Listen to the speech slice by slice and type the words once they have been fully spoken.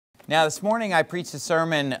Now, this morning I preached a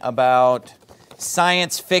sermon about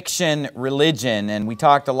science fiction religion, and we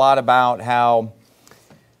talked a lot about how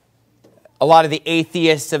a lot of the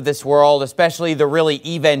atheists of this world, especially the really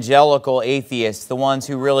evangelical atheists, the ones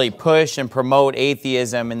who really push and promote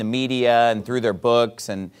atheism in the media and through their books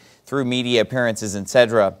and through media appearances,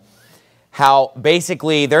 etc., how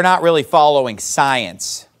basically they're not really following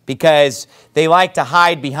science, because they like to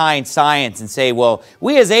hide behind science and say, well,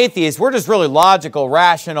 we as atheists, we're just really logical,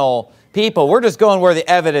 rational people. We're just going where the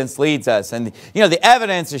evidence leads us. And, you know, the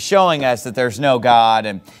evidence is showing us that there's no God,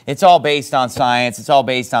 and it's all based on science. It's all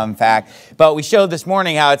based on fact. But we showed this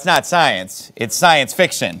morning how it's not science. It's science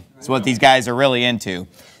fiction. It's what these guys are really into.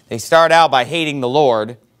 They start out by hating the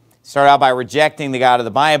Lord, start out by rejecting the God of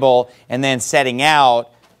the Bible, and then setting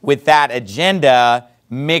out with that agenda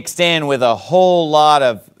mixed in with a whole lot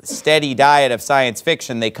of steady diet of science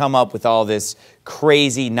fiction. They come up with all this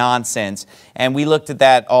crazy nonsense, and we looked at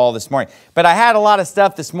that all this morning. But I had a lot of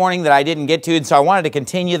stuff this morning that I didn't get to, and so I wanted to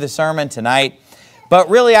continue the sermon tonight. But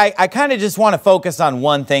really, I kind of just want to focus on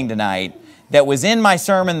one thing tonight that was in my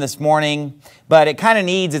sermon this morning, but it kind of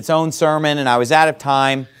needs its own sermon, and I was out of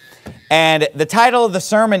time. And the title of the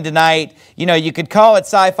sermon tonight, you know, you could call it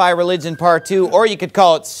Sci-Fi Religion Part 2, or you could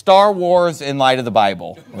call it Star Wars in Light of the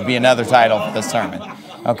Bible. Would be another title for the sermon.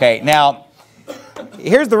 Okay, now,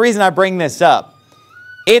 here's the reason I bring this up.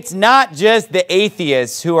 It's not just the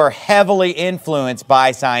atheists who are heavily influenced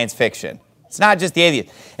by science fiction. It's not just the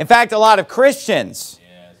atheists. In fact, a lot of Christians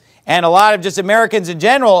and a lot of just Americans in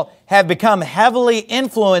general have become heavily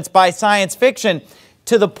influenced by science fiction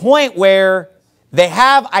to the point where they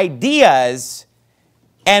have ideas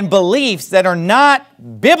and beliefs that are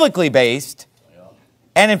not biblically based,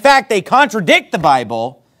 and in fact, they contradict the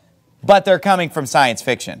Bible, but they're coming from science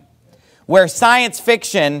fiction. Where science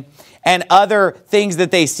fiction and other things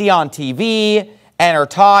that they see on TV and are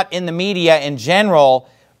taught in the media in general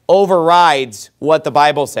overrides what the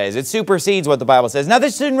Bible says. It supersedes what the Bible says. Now,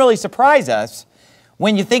 this shouldn't really surprise us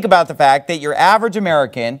when you think about the fact that your average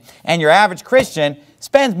American and your average Christian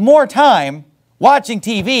spends more time watching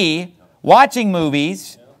TV, watching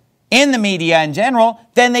movies, in the media in general,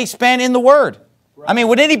 than they spend in the Word. I mean,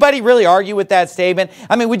 would anybody really argue with that statement?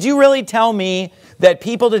 I mean, would you really tell me that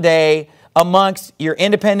people today amongst your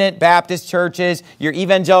independent Baptist churches, your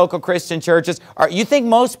evangelical Christian churches, you think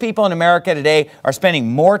most people in America today are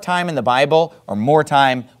spending more time in the Bible or more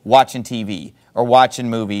time watching TV or watching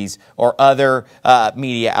movies or other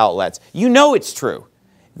media outlets? You know it's true.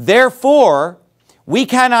 Therefore, we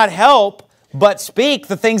cannot help but speak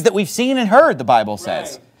the things that we've seen and heard, the Bible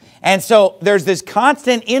says. And so there's this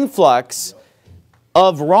constant influx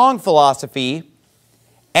of wrong philosophy,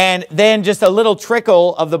 and then just a little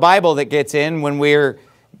trickle of the Bible that gets in when we're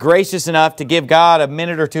gracious enough to give God a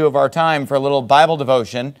minute or two of our time for a little Bible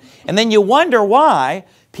devotion. And then you wonder why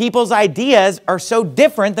people's ideas are so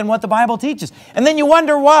different than what the Bible teaches. And then you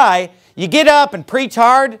wonder why you get up and preach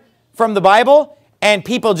hard from the Bible and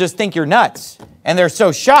people just think you're nuts. And they're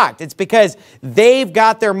so shocked. It's because they've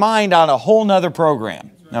got their mind on a whole nother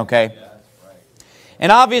program. Okay?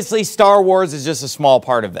 And obviously Star Wars is just a small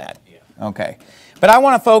part of that. Okay. But I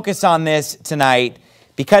want to focus on this tonight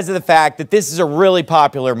because of the fact that this is a really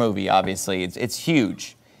popular movie, obviously. It's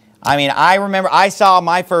huge. I mean, I remember I saw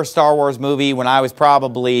my first Star Wars movie when I was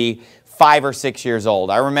probably 5 or 6 years old.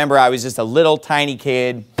 I remember I was just a little tiny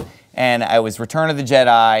kid, and I was Return of the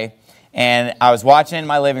Jedi, and I was watching it in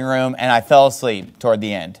my living room, and I fell asleep toward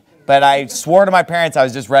the end. But I swore to my parents I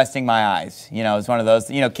was just resting my eyes. You know, it's one of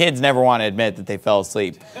those, you know, kids never want to admit that they fell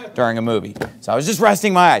asleep during a movie. So I was just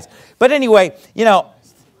resting my eyes. But anyway, you know,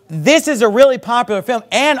 this is a really popular film.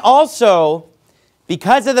 And also,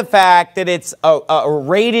 because of the fact that it's a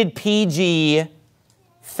rated PG,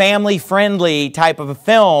 family-friendly type of a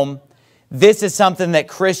film, this is something that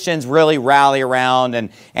Christians really rally around,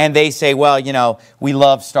 and they say, well, you know, we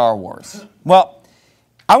love Star Wars. Well,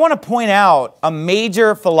 I want to point out a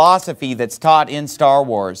major philosophy that's taught in Star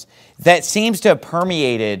Wars that seems to have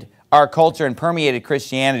permeated our culture and permeated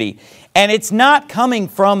Christianity. And it's not coming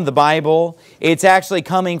from the Bible. It's actually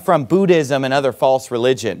coming from Buddhism and other false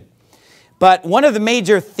religion. But one of the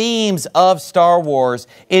major themes of Star Wars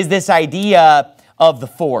is this idea of the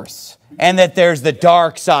Force, and that there's the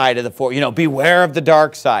dark side of the Force. You know, beware of the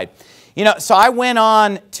dark side. You know, so I went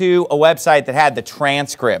on to a website that had the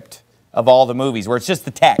transcript of all the movies, where it's just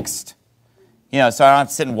the text. You know, so I don't have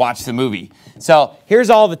to sit and watch the movie. So here's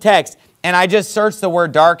all the text, and I just searched the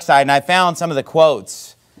word dark side, and I found some of the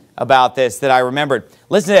quotes about this that I remembered.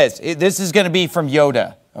 Listen to this. This is going to be from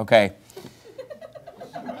Yoda, okay?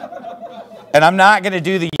 And I'm not going to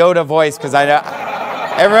do the Yoda voice because I know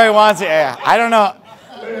everybody wants it. I don't know.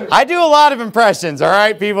 I do a lot of impressions, all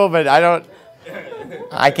right, people, but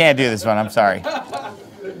I can't do this one, I'm sorry.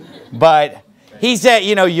 But he said,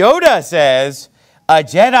 you know, Yoda says, a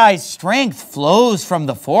Jedi's strength flows from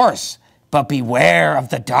the Force, but beware of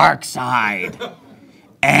the dark side.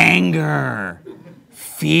 Anger,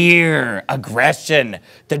 fear, aggression,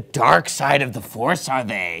 the dark side of the Force are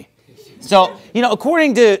they. So, you know,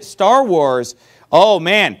 according to Star Wars, oh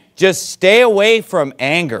man, just stay away from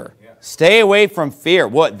anger. Stay away from fear.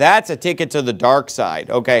 What? That's a ticket to the dark side.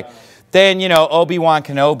 Okay. Then, you know, Obi-Wan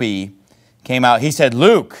Kenobi came out. He said,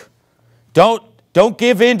 Luke, don't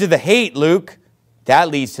give in to the hate, Luke. That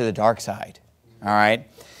leads to the dark side. All right.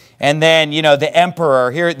 And then, you know, the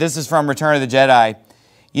Emperor, here, this is from Return of the Jedi.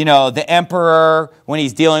 You know, the Emperor, when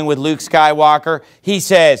he's dealing with Luke Skywalker, he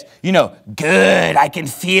says, you know, good, I can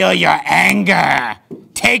feel your anger.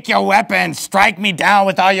 Take your weapon, strike me down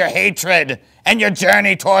with all your hatred, and your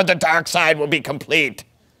journey toward the dark side will be complete.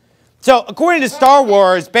 So, according to Star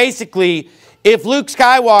Wars, basically, if Luke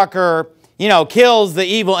Skywalker, you know, kills the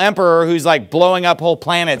evil Emperor who's like blowing up whole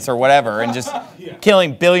planets or whatever and just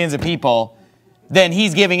killing billions of people, then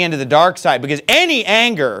he's giving into the dark side, because any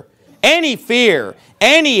anger, any fear,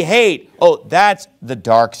 any hate, oh, that's the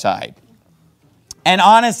dark side. And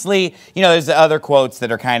honestly, you know, there's the other quotes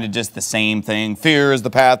that are kind of just the same thing. Fear is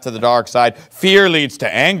the path to the dark side. Fear leads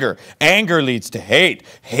to anger. Anger leads to hate.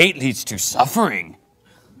 Hate leads to suffering.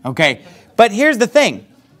 Okay, but here's the thing.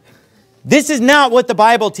 This is not what the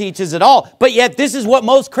Bible teaches at all, but yet this is what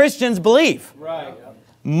most Christians believe. Right.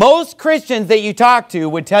 Most Christians that you talk to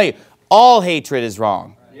would tell you, all hatred is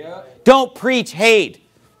wrong. Yeah. Don't preach hate.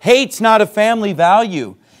 Hate's not a family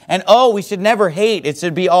value. And oh, we should never hate. It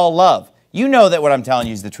should be all love. You know that what I'm telling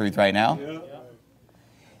you is the truth right now. Yeah.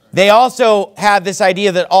 They also have this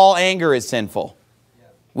idea that all anger is sinful.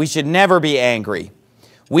 We should never be angry.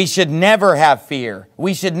 We should never have fear.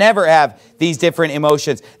 We should never have these different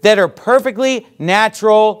emotions that are perfectly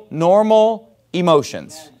natural, normal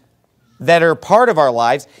emotions that are part of our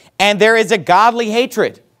lives. And there is a godly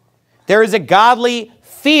hatred. There is a godly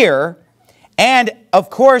fear. And, of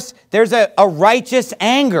course, there's a righteous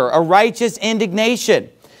anger, a righteous indignation.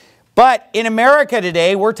 But in America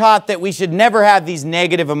today, we're taught that we should never have these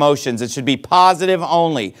negative emotions. It should be positive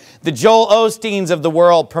only. The Joel Osteens of the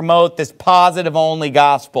world promote this positive only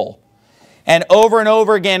gospel. And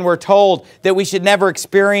over again, we're told that we should never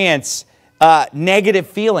experience negative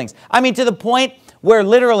feelings. I mean, to the point where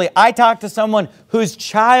literally I talked to someone whose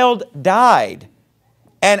child died,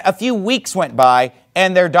 and a few weeks went by,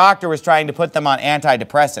 and their doctor was trying to put them on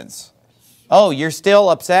antidepressants. Oh, you're still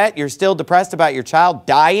upset? You're still depressed about your child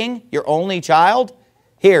dying? Your only child?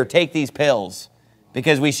 Here, take these pills.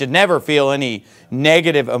 Because we should never feel any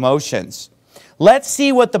negative emotions. Let's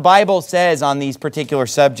see what the Bible says on these particular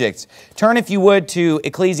subjects. Turn, if you would, to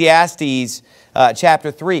Ecclesiastes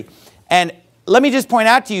chapter 3. And let me just point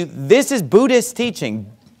out to you, this is Buddhist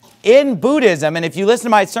teaching. In Buddhism, and if you listen to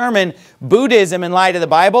my sermon, Buddhism in light of the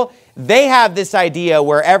Bible, they have this idea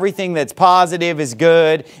where everything that's positive is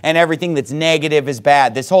good and everything that's negative is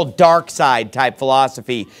bad. This whole dark side type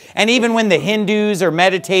philosophy. And even when the Hindus are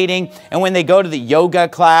meditating and when they go to the yoga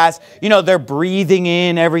class, you know, they're breathing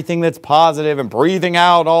in everything that's positive and breathing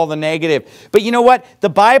out all the negative. But you know what? The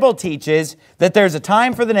Bible teaches that there's a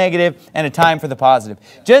time for the negative and a time for the positive.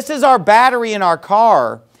 Just as our battery in our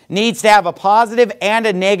car needs to have a positive and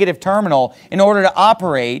a negative terminal in order to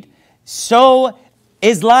operate, so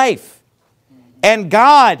is life. And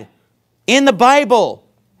God, in the Bible,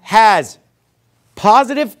 has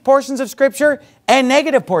positive portions of Scripture and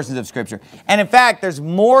negative portions of Scripture. And in fact, there's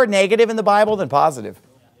more negative in the Bible than positive.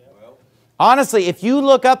 Honestly, if you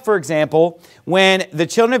look up, for example, when the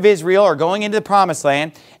children of Israel are going into the Promised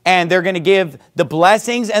Land, and they're going to give the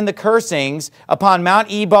blessings and the cursings upon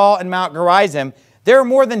Mount Ebal and Mount Gerizim, there are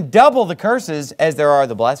more than double the curses as there are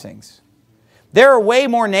the blessings. There are way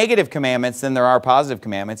more negative commandments than there are positive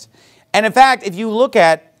commandments. And in fact, if you look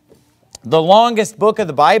at the longest book of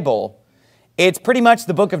the Bible, it's pretty much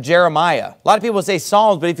the book of Jeremiah. A lot of people say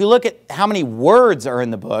Psalms, but if you look at how many words are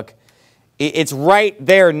in the book, it's right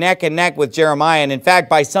there neck and neck with Jeremiah. And in fact,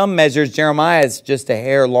 by some measures, Jeremiah is just a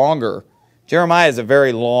hair longer. Jeremiah is a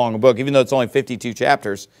very long book, even though it's only 52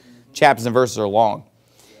 chapters. Chapters and verses are long.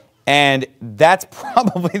 And that's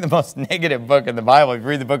probably the most negative book in the Bible. If you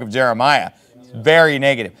read the book of Jeremiah, it's very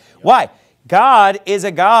negative. Why? God is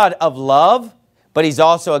a God of love, but He's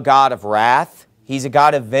also a God of wrath. He's a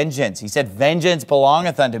God of vengeance. He said, vengeance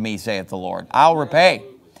belongeth unto me, saith the Lord. I'll repay.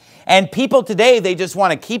 And people today, they just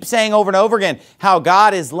want to keep saying over and over again how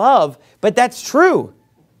God is love, but that's true.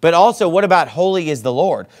 But also, what about holy is the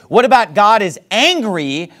Lord? What about God is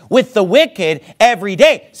angry with the wicked every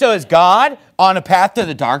day? So is God on a path to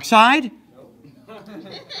the dark side?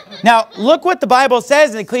 Now, look what the Bible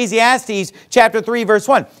says in Ecclesiastes chapter 3, verse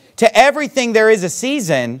 1. To everything there is a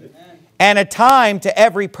season and a time to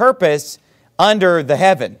every purpose under the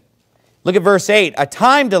heaven. Look at verse 8. A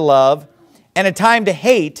time to love and a time to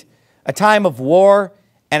hate, a time of war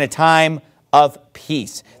and a time of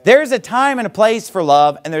peace. There's a time and a place for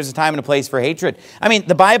love, and there's a time and a place for hatred. I mean,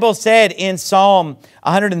 the Bible said in Psalm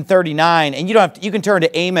 139, and you can turn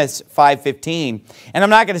to Amos 5:15, and I'm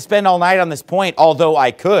not going to spend all night on this point, although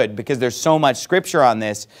I could, because there's so much scripture on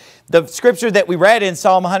this. The scripture that we read in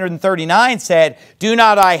Psalm 139 said, "Do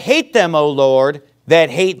not I hate them, O Lord, that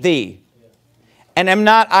hate thee? And am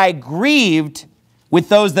not I grieved with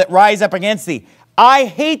those that rise up against thee? I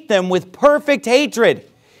hate them with perfect hatred.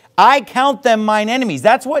 I count them mine enemies."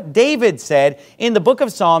 That's what David said in the book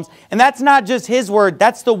of Psalms. And that's not just his word.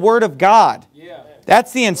 That's the word of God.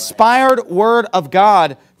 That's the inspired word of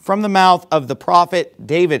God from the mouth of the prophet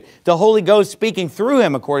David. The Holy Ghost speaking through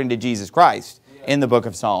him according to Jesus Christ in the book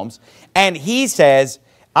of Psalms. And he says,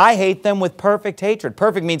 I hate them with perfect hatred.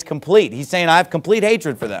 Perfect means complete. He's saying I have complete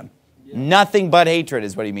hatred for them. Nothing but hatred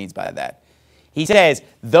is what he means by that. He says,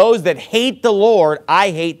 those that hate the Lord,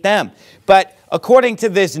 I hate them. But according to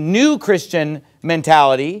this new Christian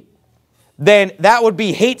mentality, then that would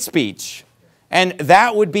be hate speech. And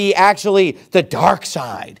that would be actually the dark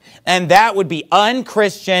side. And that would be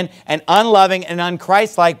unchristian and unloving and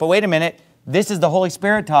unchristlike. But wait a minute, this is the Holy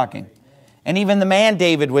Spirit talking. And even the man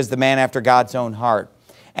David was the man after God's own heart.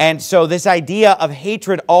 And so this idea of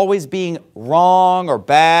hatred always being wrong or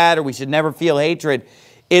bad, or we should never feel hatred,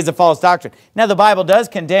 is a false doctrine. Now, the Bible does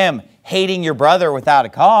condemn hating your brother without a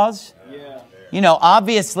cause. You know,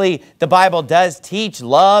 obviously, the Bible does teach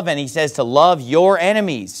love, and he says to love your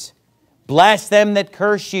enemies. Bless them that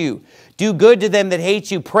curse you. Do good to them that hate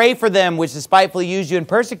you. Pray for them which despitefully use you and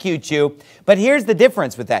persecute you. But here's the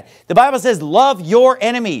difference with that. The Bible says love your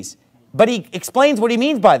enemies. But he explains what he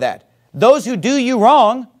means by that. Those who do you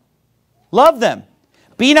wrong, love them.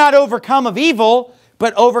 Be not overcome of evil,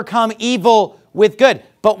 but overcome evil with good.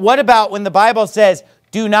 But what about when the Bible says,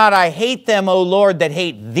 do not I hate them, O Lord, that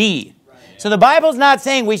hate thee? So the Bible's not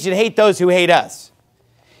saying we should hate those who hate us.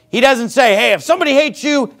 He doesn't say, hey, if somebody hates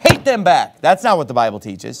you, hate them back. That's not what the Bible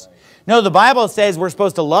teaches. No, the Bible says we're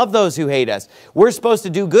supposed to love those who hate us. We're supposed to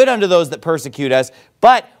do good unto those that persecute us.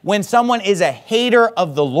 But when someone is a hater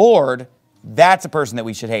of the Lord, that's a person that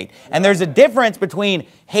we should hate. And there's a difference between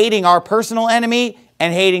hating our personal enemy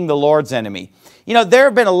and hating the Lord's enemy. You know, there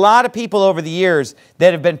have been a lot of people over the years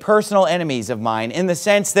that have been personal enemies of mine in the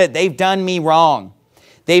sense that they've done me wrong.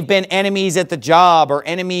 They've been enemies at the job or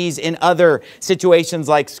enemies in other situations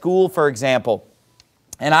like school, for example.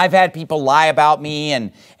 And I've had people lie about me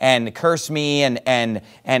and curse me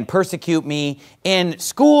and persecute me in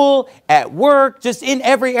school, at work, just in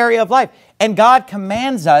every area of life. And God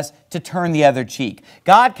commands us to turn the other cheek.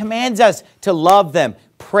 God commands us to love them,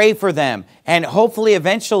 pray for them, and hopefully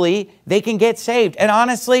eventually they can get saved. And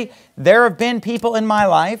honestly, there have been people in my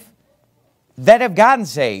life that have gotten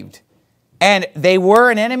saved. And they were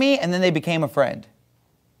an enemy, and then they became a friend.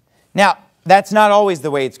 Now, that's not always the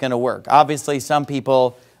way it's going to work. Obviously, some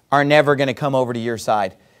people are never going to come over to your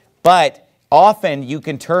side. But often, you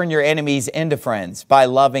can turn your enemies into friends by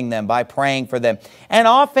loving them, by praying for them. And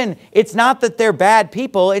often, it's not that they're bad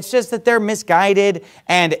people. It's just that they're misguided.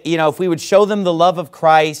 And, you know, if we would show them the love of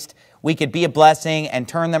Christ, we could be a blessing and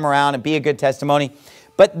turn them around and be a good testimony.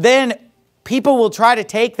 But then people will try to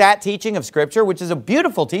take that teaching of Scripture, which is a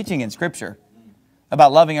beautiful teaching in Scripture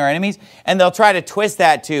about loving our enemies, and they'll try to twist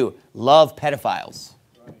that to love pedophiles,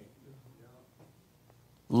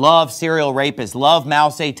 love serial rapists, love Mao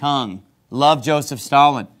Zedong, love Joseph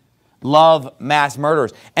Stalin, love mass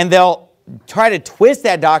murderers. And they'll try to twist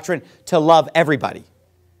that doctrine to love everybody.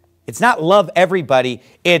 It's not love everybody,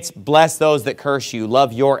 it's bless those that curse you,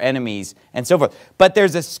 love your enemies, and so forth. But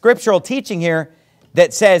there's a scriptural teaching here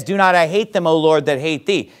that says, do not I hate them, O Lord, that hate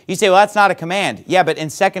thee. You say, well, that's not a command. Yeah, but in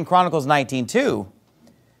 2 Chronicles 19:2,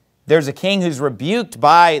 there's a king who's rebuked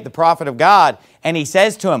by the prophet of God, and he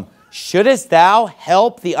says to him, shouldest thou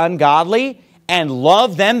help the ungodly and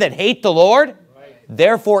love them that hate the Lord? Right.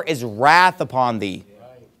 Therefore is wrath upon thee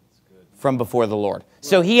from before the Lord.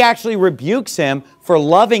 So he actually rebukes him for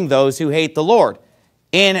loving those who hate the Lord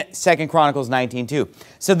in 2 Chronicles 19:2.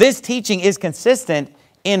 So this teaching is consistent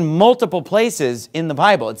in multiple places in the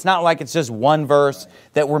Bible. It's not like it's just one verse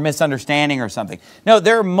that we're misunderstanding or something. No,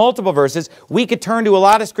 there are multiple verses. We could turn to a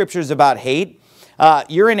lot of scriptures about hate.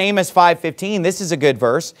 You're in Amos 5:15. This is a good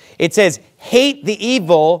verse. It says, hate the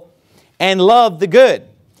evil and love the good,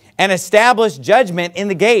 and establish judgment in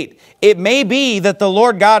the gate. It may be that the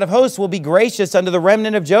Lord God of hosts will be gracious unto the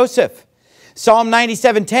remnant of Joseph. Psalm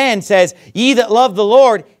 97:10 says, ye that love the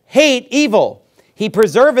Lord hate evil. He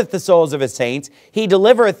preserveth the souls of his saints. He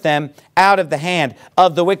delivereth them out of the hand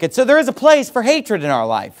of the wicked. So there is a place for hatred in our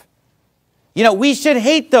life. You know, we should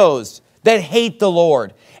hate those that hate the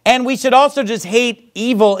Lord. And we should also just hate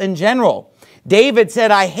evil in general. David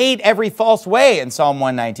said, I hate every false way in Psalm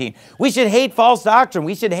 119. We should hate false doctrine.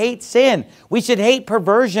 We should hate sin. We should hate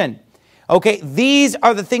perversion. Okay, these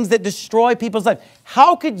are the things that destroy people's life.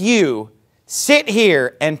 How could you sit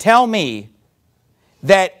here and tell me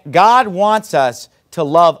that God wants us to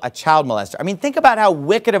love a child molester? I mean, think about how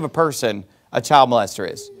wicked of a person a child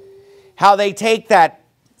molester is. How they take that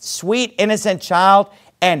sweet, innocent child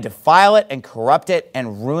and defile it and corrupt it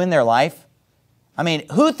and ruin their life. I mean,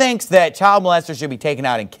 who thinks that child molesters should be taken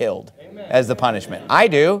out and killed as the punishment? I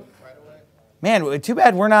do. Man, too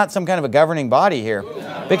bad we're not some kind of a governing body here.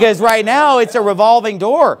 Because right now it's a revolving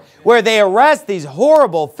door where they arrest these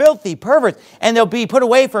horrible, filthy perverts and they'll be put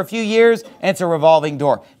away for a few years and it's a revolving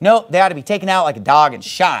door. No, they ought to be taken out like a dog and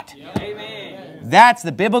shot. Amen. That's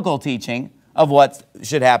the biblical teaching of what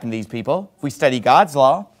should happen to these people if we study God's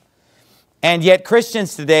law. And yet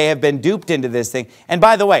Christians today have been duped into this thing. And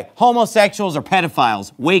by the way, homosexuals are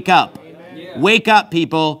pedophiles. Wake up. Amen. Wake up,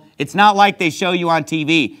 people. It's not like they show you on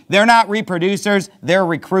TV. They're not reproducers. They're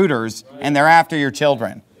recruiters. And they're after your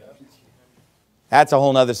children. That's a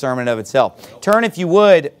whole other sermon of itself. Turn, if you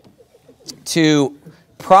would, to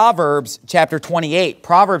Proverbs chapter 28.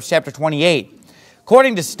 Proverbs chapter 28.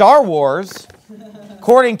 According to Star Wars,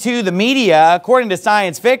 according to the media, according to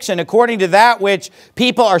science fiction, according to that which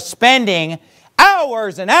people are spending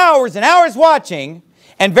hours and hours and hours watching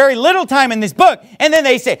and very little time in this book. And then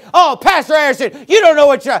they say, oh, Pastor Anderson, you don't know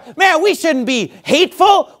what you're... Man, we shouldn't be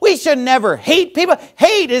hateful. We should never hate people.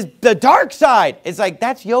 Hate is the dark side. It's like,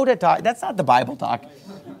 that's Yoda talk. That's not the Bible talk.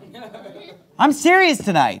 I'm serious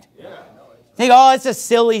tonight. Think, oh, it's a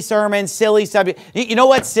silly sermon, silly subject. You know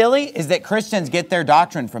what's silly? Is that Christians get their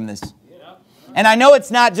doctrine from this. And I know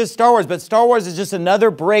it's not just Star Wars, but Star Wars is just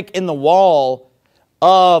another brick in the wall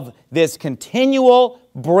of this continual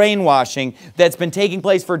brainwashing that's been taking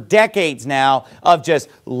place for decades now of just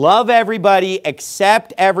love everybody,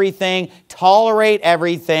 accept everything, tolerate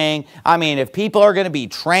everything. I mean, if people are going to be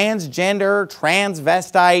transgender,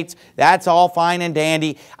 transvestites, that's all fine and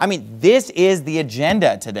dandy. I mean, this is the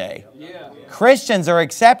agenda today. Christians are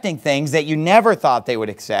accepting things that you never thought they would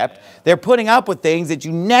accept. They're putting up with things that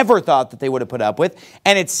you never thought that they would have put up with.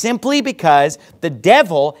 And it's simply because the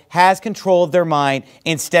devil has control of their mind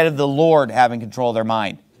instead of the Lord having control of their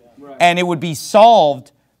mind. Right. And it would be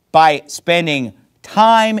solved by spending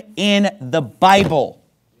time in the Bible.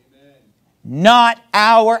 Amen. Not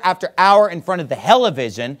hour after hour in front of the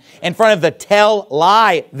hell-o-vision, in front of the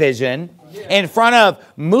tell-lie vision, in front of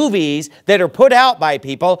movies that are put out by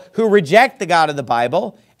people who reject the God of the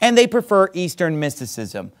Bible, and they prefer Eastern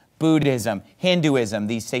mysticism, Buddhism, Hinduism,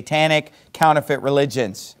 these satanic counterfeit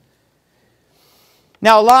religions.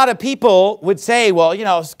 Now, a lot of people would say, well, you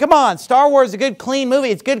know, come on, Star Wars is a good, clean movie.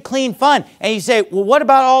 It's good, clean fun. And you say, well, what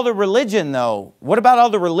about all the religion, though? What about all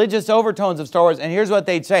the religious overtones of Star Wars? And here's what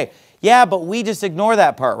they'd say. Yeah, but we just ignore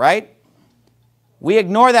that part, right? We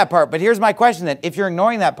ignore that part. But here's my question then. If you're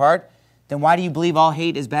ignoring that part, then why do you believe all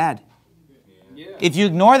hate is bad? Yeah. If you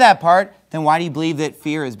ignore that part, then why do you believe that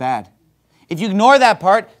fear is bad? If you ignore that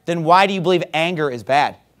part, then why do you believe anger is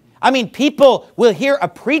bad? I mean, people will hear a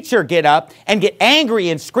preacher get up and get angry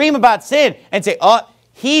and scream about sin and say, oh,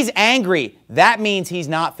 he's angry. That means he's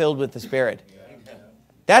not filled with the Spirit.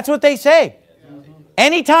 That's what they say.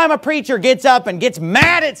 Anytime a preacher gets up and gets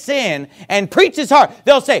mad at sin and preaches hard,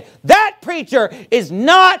 they'll say, that preacher is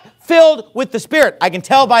not filled with the Spirit. I can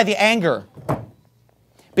tell by the anger.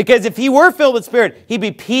 Because if he were filled with Spirit, he'd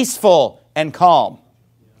be peaceful and calm.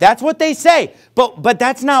 That's what they say. But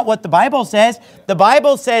that's not what the Bible says. The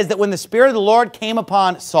Bible says that when the Spirit of the Lord came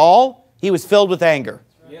upon Saul, he was filled with anger.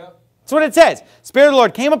 Yep. That's what it says. Spirit of the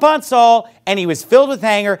Lord came upon Saul, and he was filled with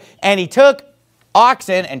anger, and he took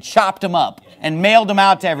oxen and chopped them up and mailed them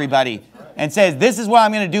out to everybody and says, this is what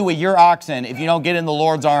I'm going to do with your oxen if you don't get in the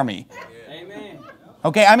Lord's army. Amen.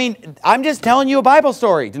 Okay, I mean, I'm just telling you a Bible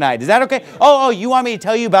story tonight. Is that okay? Oh, you want me to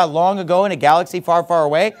tell you about long ago in a galaxy far, far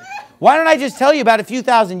away? Why don't I just tell you about a few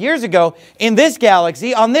thousand years ago in this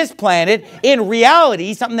galaxy, on this planet, in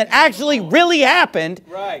reality, something that actually really happened,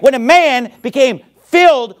 right. When a man became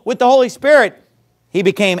filled with the Holy Spirit, he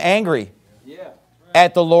became angry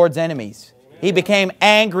at the Lord's enemies. He became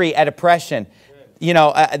angry at oppression.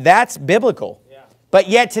 That's biblical. Yeah. But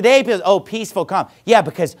yet today, people, oh, peaceful, calm. Yeah,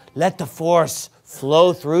 because let the force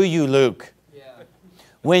flow through you, Luke. Yeah.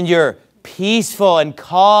 When you're peaceful and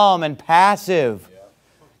calm and passive,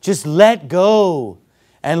 just let go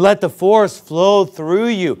and let the force flow through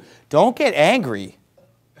you. Don't get angry.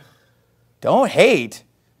 Don't hate.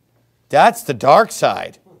 That's the dark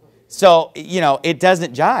side. So, it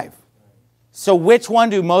doesn't jive. So which one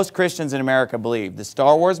do most Christians in America believe? The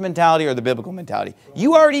Star Wars mentality or the biblical mentality?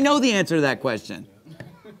 You already know the answer to that question.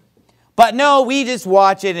 But no, we just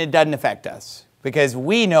watch it and it doesn't affect us because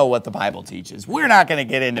we know what the Bible teaches. We're not going to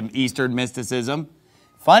get into Eastern mysticism.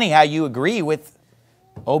 Funny how you agree with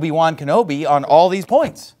Obi-Wan Kenobi on all these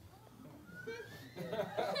points.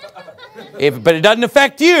 But it doesn't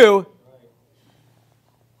affect you.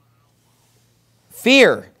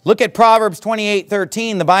 Fear. Look at Proverbs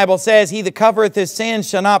 28:13. The Bible says, he that covereth his sins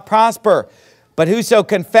shall not prosper, but whoso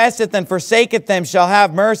confesseth and forsaketh them shall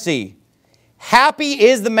have mercy. Happy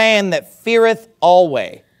is the man that feareth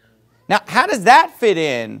always. Now, how does that fit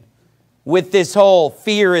in with this whole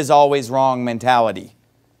fear is always wrong mentality?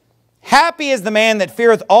 Happy is the man that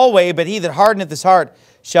feareth always, but he that hardeneth his heart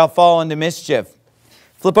shall fall into mischief.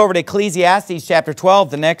 Flip over to Ecclesiastes chapter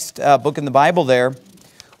 12, the next book in the Bible there.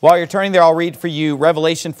 While you're turning there, I'll read for you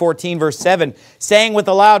Revelation 14, verse 7, saying with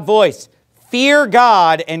a loud voice, fear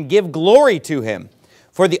God and give glory to him,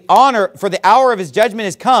 for the hour of his judgment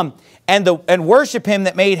is come, and worship him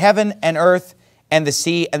that made heaven and earth and the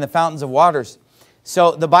sea and the fountains of waters.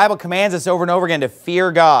 So the Bible commands us over and over again to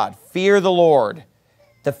fear God, fear the Lord.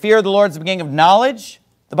 The fear of the Lord is the beginning of knowledge,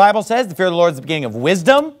 the Bible says. The fear of the Lord is the beginning of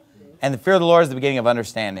wisdom, and the fear of the Lord is the beginning of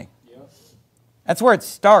understanding. That's where it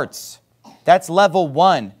starts. That's level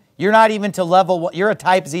 1. You're not even to level 1. You're a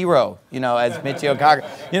type 0, as Michio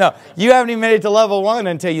Kaku. You haven't even made it to level 1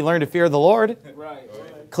 until you learn to fear the Lord. Right.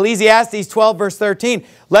 Ecclesiastes 12, verse 13.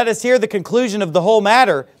 Let us hear the conclusion of the whole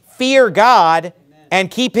matter. Fear God and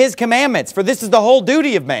keep his commandments, for this is the whole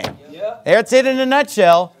duty of man. That's it in a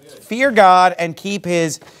nutshell. Fear God and keep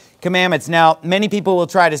his commandments. Now, many people will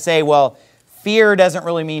try to say, well, fear doesn't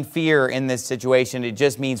really mean fear in this situation. It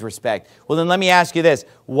just means respect. Well, then let me ask you this.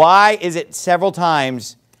 Why is it several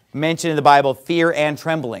times mentioned in the Bible, fear and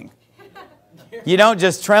trembling? You don't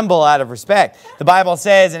just tremble out of respect. The Bible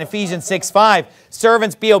says in Ephesians 6:5,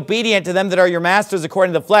 servants, be obedient to them that are your masters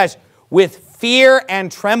according to the flesh, with fear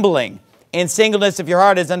and trembling, in singleness of your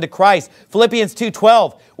heart as unto Christ. Philippians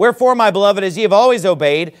 2:12, wherefore, my beloved, as ye have always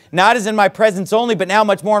obeyed, not as in my presence only, but now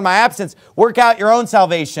much more in my absence, work out your own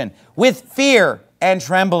salvation with fear and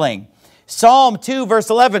trembling. Psalm 2, verse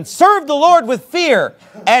 11, serve the Lord with fear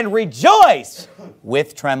and rejoice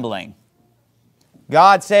with trembling.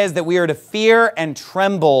 God says that we are to fear and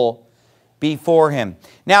tremble before him.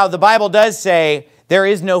 Now, the Bible does say there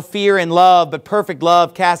is no fear in love, but perfect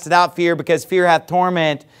love casteth out fear, because fear hath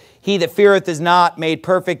torment. He that feareth is not made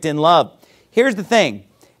perfect in love. Here's the thing.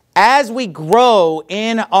 As we grow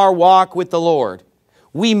in our walk with the Lord,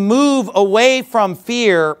 we move away from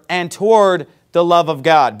fear and toward the love of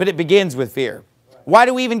God. But it begins with fear. Why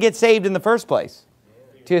do we even get saved in the first place?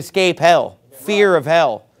 To escape hell. Fear of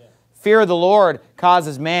hell. Fear of the Lord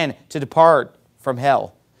causes men to depart from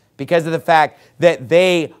hell because of the fact that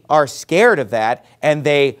they are scared of that, and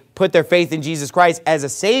they put their faith in Jesus Christ as a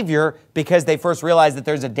Savior because they first realize that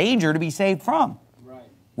there's a danger to be saved from,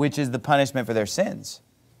 which is the punishment for their sins.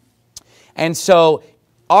 And so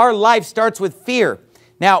our life starts with fear.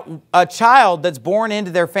 Now, a child that's born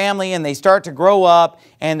into their family and they start to grow up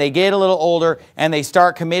and they get a little older and they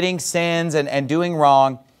start committing sins and doing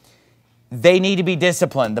wrong, they need to be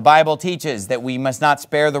disciplined. The Bible teaches that we must not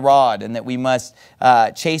spare the rod and that we must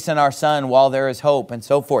chasten our son while there is hope and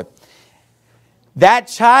so forth. That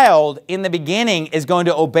child in the beginning is going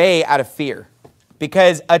to obey out of fear,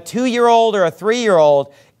 because a 2-year-old or a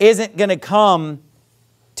 3-year-old isn't going to come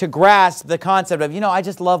to grasp the concept of, I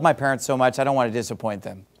just love my parents so much, I don't want to disappoint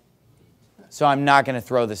them. So I'm not going to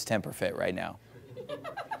throw this temper fit right now.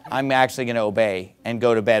 I'm actually going to obey and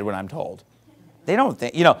go to bed when I'm told. They don't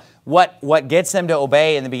think, what gets them to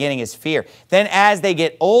obey in the beginning is fear. Then as they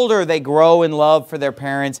get older, they grow in love for their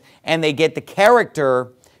parents, and they get the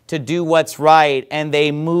character to do what's right, and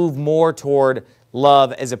they move more toward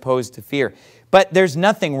love as opposed to fear. But there's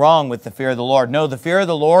nothing wrong with the fear of the Lord. No, the fear of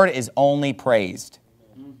the Lord is only praised.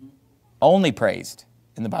 Only praised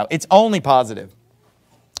in the Bible. It's only positive.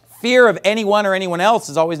 Fear of anyone or anyone else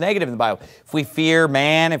is always negative in the Bible. If we fear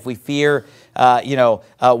man, if we fear,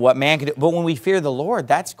 what man can do. But when we fear the Lord,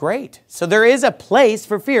 that's great. So there is a place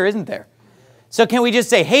for fear, isn't there? So can we just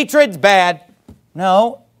say hatred's bad?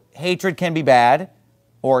 No, hatred can be bad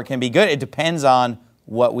or it can be good. It depends on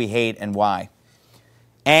what we hate and why.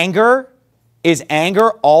 Anger? Is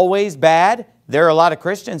anger always bad? There are a lot of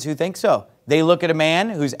Christians who think so. They look at a man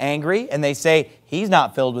who's angry and they say, he's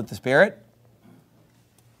not filled with the Spirit.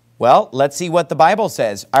 Well, let's see what the Bible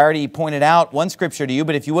says. I already pointed out one scripture to you,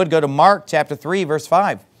 but if you would go to Mark chapter 3, verse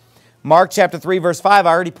 5. Mark chapter 3, verse 5, I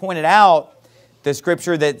already pointed out the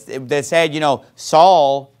scripture that said,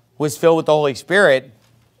 Saul was filled with the Holy Spirit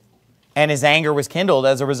and his anger was kindled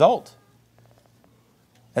as a result.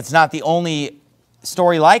 That's not the only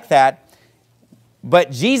story like that,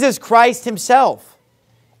 but Jesus Christ himself.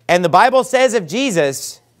 And the Bible says of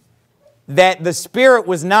Jesus that the Spirit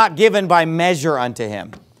was not given by measure unto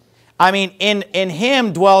him. I mean, in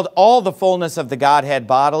him dwelled all the fullness of the Godhead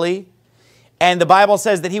bodily. And the Bible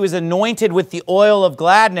says that he was anointed with the oil of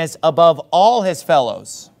gladness above all his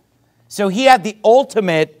fellows. So he had the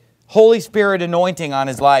ultimate Holy Spirit anointing on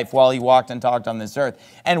his life while he walked and talked on this earth.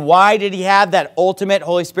 And why did he have that ultimate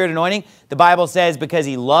Holy Spirit anointing? The Bible says because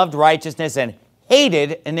he loved righteousness and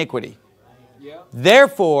hated iniquity. Yeah.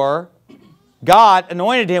 Therefore, God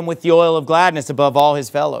anointed him with the oil of gladness above all his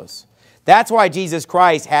fellows. That's why Jesus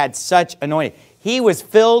Christ had such anointing. He was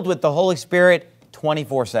filled with the Holy Spirit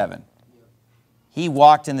 24/7. He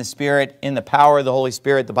walked in the Spirit, in the power of the Holy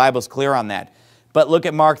Spirit. The Bible's clear on that. But look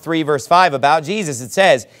at Mark 3, verse 5 about Jesus. It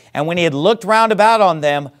says, and when he had looked round about on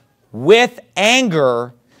them with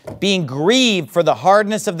anger, being grieved for the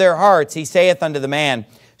hardness of their hearts, he saith unto the man,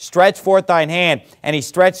 stretch forth thine hand. And he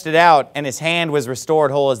stretched it out, and his hand was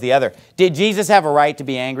restored whole as the other. Did Jesus have a right to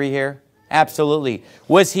be angry here? Absolutely.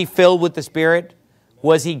 Was he filled with the Spirit?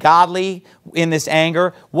 Was he godly in this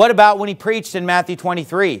anger? What about when he preached in Matthew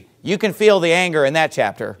 23? You can feel the anger in that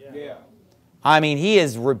chapter. Yeah. I mean, he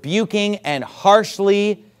is rebuking and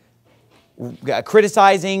harshly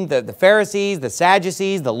criticizing the Pharisees, the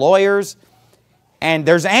Sadducees, the lawyers. And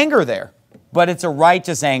there's anger there. But it's a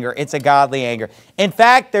righteous anger. It's a godly anger. In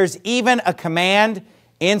fact, there's even a command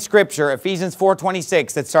in Scripture, Ephesians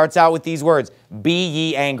 4:26, that starts out with these words, be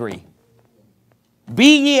ye angry.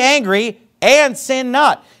 Be ye angry and sin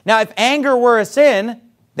not. Now, if anger were a sin,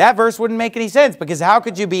 that verse wouldn't make any sense, because how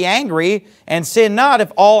could you be angry and sin not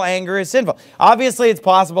if all anger is sinful? Obviously, it's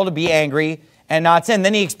possible to be angry and not sin.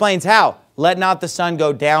 Then he explains how. Let not the sun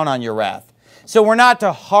go down on your wrath. So we're not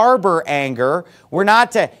to harbor anger. We're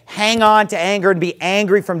not to hang on to anger and be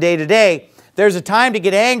angry from day to day. There's a time to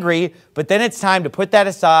get angry, but then it's time to put that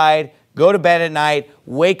aside, go to bed at night,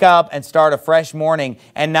 wake up and start a fresh morning,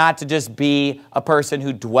 and not to just be a person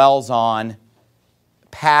who dwells on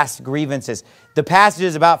past grievances. The passage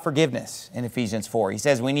is about forgiveness in Ephesians 4. He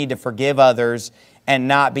says we need to forgive others and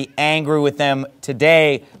not be angry with them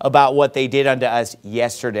today about what they did unto us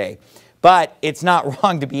yesterday. But it's not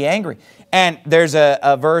wrong to be angry. And there's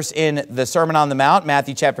a verse in the Sermon on the Mount,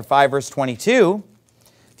 Matthew chapter 5, verse 22,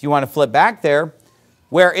 if you want to flip back there,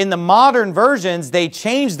 where in the modern versions, they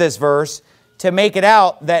change this verse to make it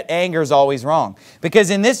out that anger is always wrong. Because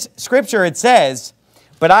in this scripture it says,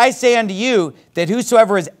 but I say unto you that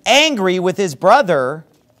whosoever is angry with his brother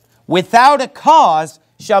without a cause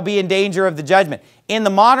shall be in danger of the judgment. In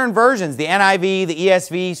the modern versions, the NIV, the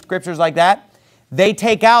ESV, scriptures like that, they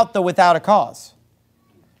take out the without a cause.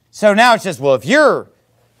 So now it's just, well, if you're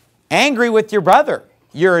angry with your brother,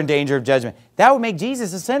 you're in danger of judgment. That would make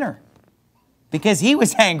Jesus a sinner, because he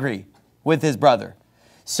was angry with his brother.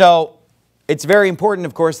 So it's very important,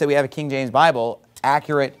 of course, that we have a King James Bible,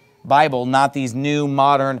 accurate Bible, not these new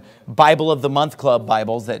modern Bible of the Month Club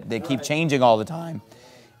Bibles that they keep changing all the time,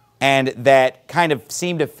 and that kind of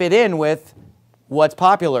seem to fit in with what's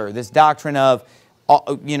popular, this doctrine of,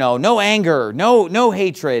 no anger, no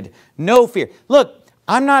hatred, no fear. Look,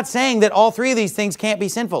 I'm not saying that all three of these things can't be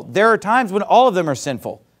sinful. There are times when all of them are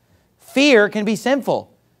sinful. Fear can be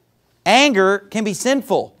sinful. Anger can be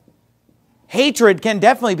sinful. Hatred can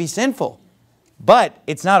definitely be sinful. But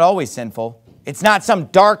it's not always sinful. It's not some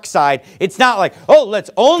dark side. It's not like, oh, let's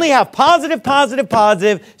only have positive, positive,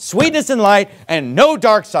 positive, sweetness and light, and no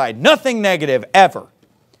dark side, nothing negative ever.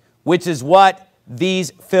 Which is what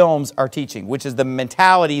these films are teaching, which is the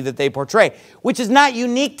mentality that they portray, which is not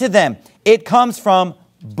unique to them. It comes from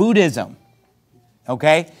Buddhism.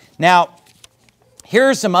 Okay? Now, here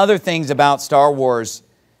are some other things about Star Wars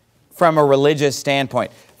from a religious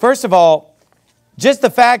standpoint. First of all, just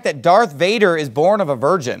the fact that Darth Vader is born of a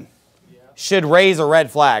virgin should raise a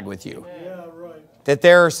red flag with you. Yeah, right. That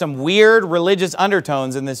there are some weird religious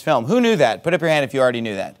undertones in this film. Who knew that? Put up your hand if you already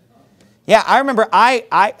knew that. Yeah, I remember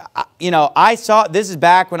I saw, this is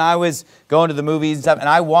back when I was going to the movies and stuff, and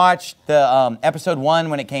I watched the episode 1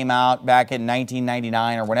 when it came out back in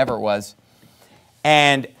 1999 or whenever it was.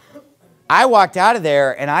 And I walked out of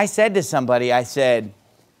there and I said to somebody, I said,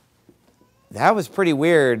 that was pretty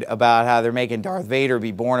weird about how they're making Darth Vader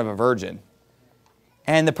be born of a virgin.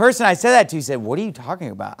 And the person I said that to said, what are you talking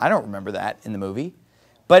about? I don't remember that in the movie.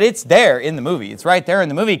 But it's there in the movie. It's right there in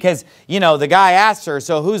the movie because, you know, the guy asked her,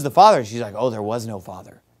 so who's the father? She's like, oh, there was no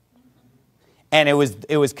father. And it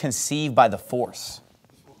was conceived by the Force.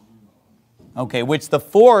 Okay, which the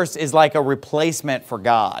Force is like a replacement for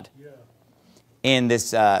God in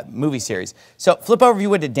this movie series. So flip over, if you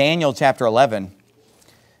would, to Daniel chapter 11.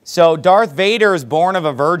 So Darth Vader is born of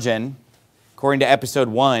a virgin, according to episode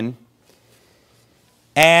 1.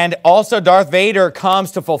 And also Darth Vader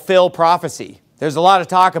comes to fulfill prophecy. There's a lot of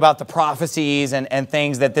talk about the prophecies and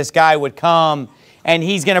things that this guy would come and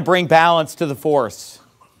he's going to bring balance to the Force.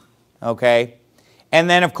 Okay? And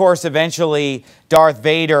then, of course, eventually Darth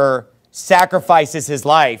Vader sacrifices his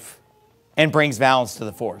life and brings balance to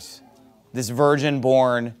the Force. This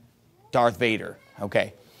virgin-born Darth Vader.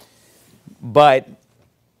 Okay? But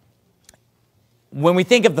when we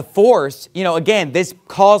think of the Force, you know, again, this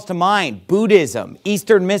calls to mind Buddhism,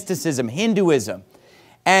 Eastern mysticism, Hinduism.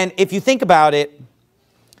 And if you think about it,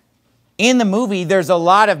 in the movie, there's a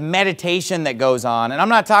lot of meditation that goes on. And I'm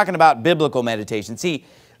not talking about biblical meditation. See,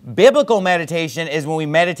 biblical meditation is when we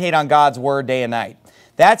meditate on God's Word day and night.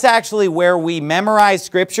 That's actually where we memorize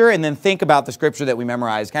Scripture and then think about the Scripture that we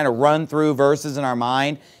memorize. Kind of run through verses in our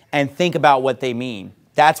mind and think about what they mean.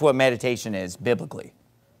 That's what meditation is, biblically.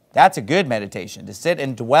 That's a good meditation, to sit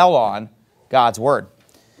and dwell on God's Word.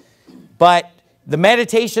 But the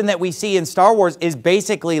meditation that we see in Star Wars is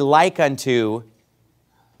basically like unto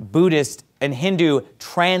Buddhist and Hindu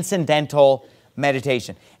transcendental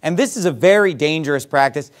meditation. And this is a very dangerous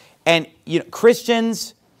practice. And you know,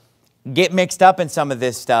 Christians get mixed up in some of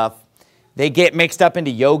this stuff. They get mixed up into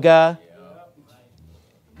yoga.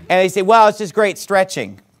 And they say, well, it's just great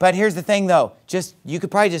stretching. But here's the thing, though. You could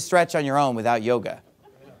probably just stretch on your own without yoga.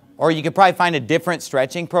 Or you could probably find a different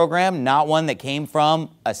stretching program, not one that came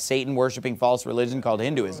from a Satan-worshiping false religion called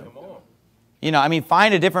Hinduism. You know, I mean,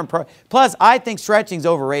 find a different Plus, I think stretching's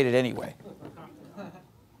overrated anyway.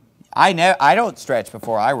 I don't stretch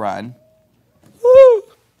before I run. Woo!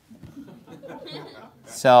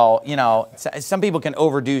 So, you know, some people can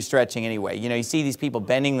overdo stretching anyway. You know, you see these people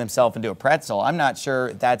bending themselves into a pretzel. I'm not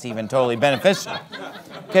sure that's even totally beneficial.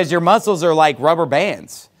 Because your muscles are like rubber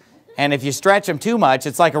bands. And if you stretch them too much,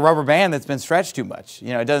 it's like a rubber band that's been stretched too much. You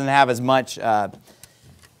know, it doesn't have as much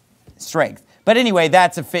strength. But anyway,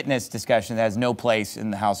 that's a fitness discussion that has no place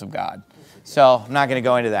in the house of God. So I'm not going to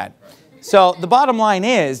go into that. So the bottom line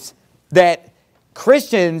is that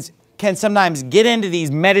Christians can sometimes get into these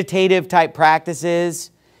meditative type practices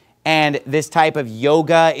and this type of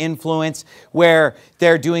yoga influence where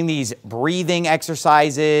they're doing these breathing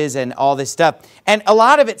exercises and all this stuff. And a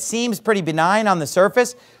lot of it seems pretty benign on the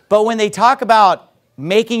surface, but when they talk about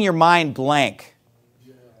making your mind blank,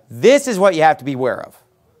 this is what you have to be aware of.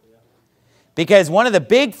 Because one of the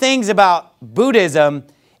big things about Buddhism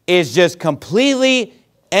is just completely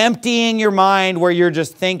emptying your mind where you're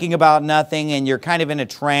just thinking about nothing and you're kind of in a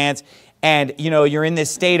trance and, you know, you're in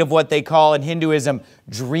this state of what they call in Hinduism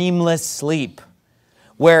dreamless sleep,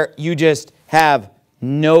 where you just have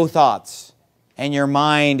no thoughts and your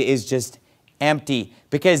mind is just empty.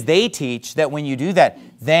 Because they teach that when you do that,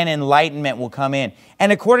 then enlightenment will come in.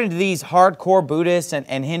 And according to these hardcore Buddhists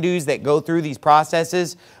and Hindus that go through these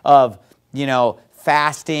processes of, you know,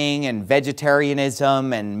 fasting and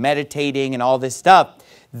vegetarianism and meditating and all this stuff,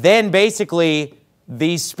 then basically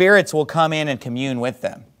these spirits will come in and commune with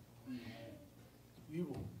them.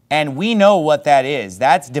 And we know what that is.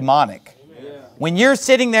 That's demonic. When you're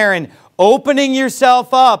sitting there and opening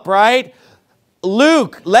yourself up, right?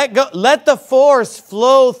 Luke, let the Force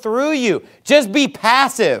flow through you. Just be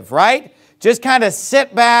passive, right? Just kind of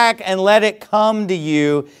sit back and let it come to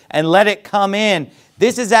you and let it come in.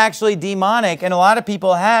 This is actually demonic, and a lot of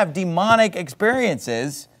people have demonic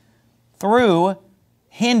experiences through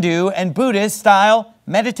Hindu and Buddhist style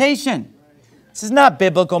meditation. This is not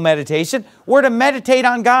biblical meditation. We're to meditate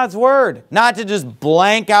on God's Word, not to just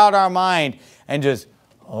blank out our mind and just,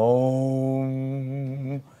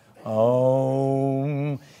 Om,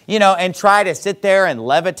 Om, you know, and try to sit there and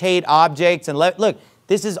levitate objects. And look,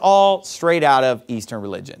 this is all straight out of Eastern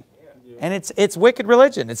religion. And it's wicked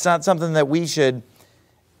religion. It's not something that we should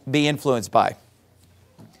be influenced by.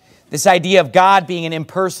 This idea of God being an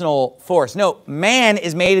impersonal force. No, man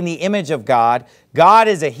is made in the image of God. God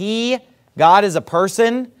is a he. God is a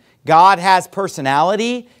person. God has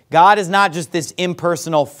personality. God is not just this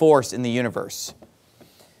impersonal force in the universe.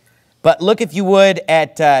 But look, if you would,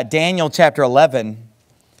 at Daniel chapter 11.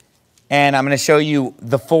 And I'm going to show you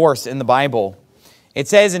the force in the Bible. It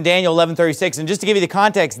says in Daniel 11:36, and just to give you the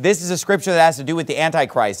context, this is a scripture that has to do with the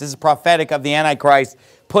Antichrist. This is prophetic of the Antichrist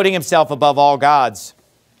putting himself above all gods.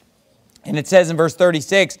 And it says in verse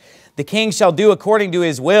 36, the king shall do according to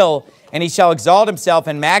his will, and he shall exalt himself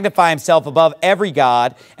and magnify himself above every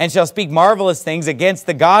god, and shall speak marvelous things against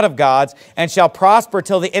the God of gods, and shall prosper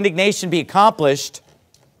till the indignation be accomplished.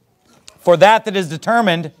 For that is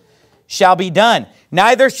determined shall be done.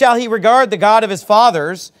 Neither shall he regard the God of his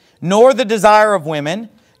fathers, nor the desire of women,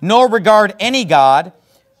 nor regard any god,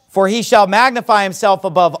 for he shall magnify himself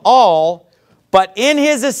above all, but in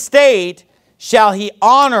his estate shall he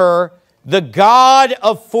honor the God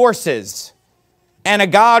of forces. And a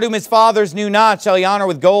God whom his fathers knew not shall he honor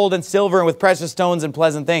with gold and silver and with precious stones and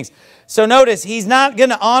pleasant things. So notice, he's not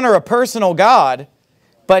going to honor a personal God,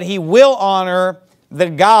 but he will honor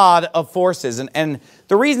the God of forces. And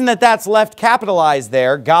the reason that that's left capitalized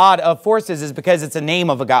there, God of forces, is because it's a name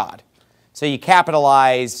of a God. So you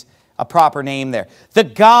capitalize a proper name there. The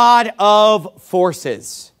God of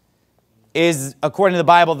forces is, according to the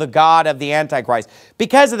Bible, the God of the Antichrist,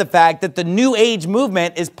 because of the fact that the New Age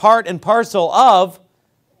movement is part and parcel of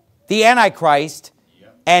the Antichrist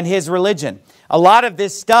and his religion. A lot of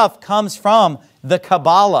this stuff comes from the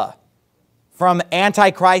Kabbalah, from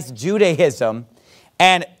Antichrist Judaism,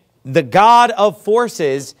 and the God of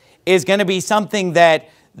forces is going to be something that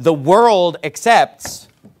the world accepts,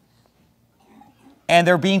 and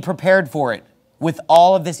they're being prepared for it with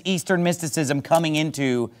all of this Eastern mysticism coming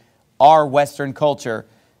into our Western culture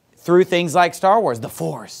through things like Star Wars, the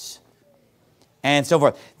Force, and so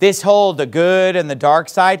forth. This whole the good and the dark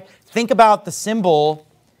side, think about the symbol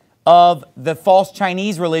of the false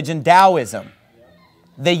Chinese religion, Taoism,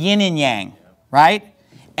 the yin and yang, right?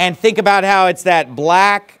 And think about how it's that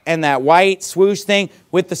black and that white swoosh thing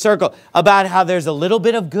with the circle, about how there's a little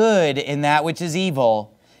bit of good in that which is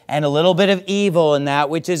evil and a little bit of evil in that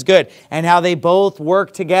which is good, and how they both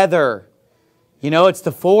work together. You know, it's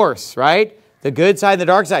the Force, right? The good side and the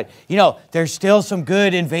dark side. You know, there's still some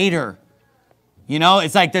good in Vader. You know,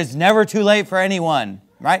 it's like there's never too late for anyone,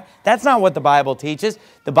 right? That's not what the Bible teaches.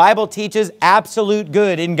 The Bible teaches absolute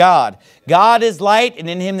good in God. God is light, and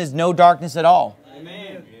in him there's no darkness at all.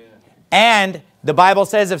 Amen. And the Bible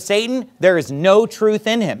says of Satan, there is no truth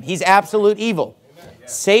in him. He's absolute evil.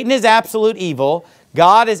 Satan is absolute evil.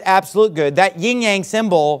 God is absolute good. That yin-yang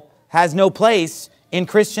symbol has no place in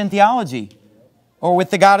Christian theology or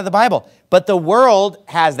with the God of the Bible. But the world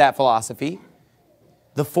has that philosophy.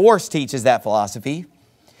 The Force teaches that philosophy.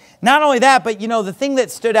 Not only that, but you know, the thing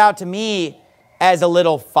that stood out to me as a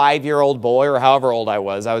little 5-year-old boy, or however old I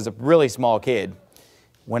was a really small kid,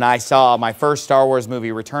 when I saw my first Star Wars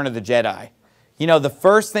movie, Return of the Jedi. You know, the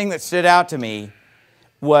first thing that stood out to me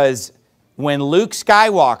was when Luke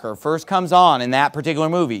Skywalker first comes on in that particular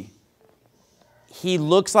movie. He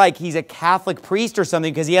looks like he's a Catholic priest or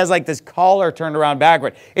something because he has like this collar turned around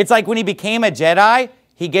backward. It's like when he became a Jedi,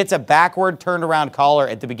 he gets a backward turned around collar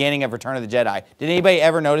at the beginning of Return of the Jedi. Did anybody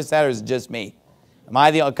ever notice that, or is it just me? Am I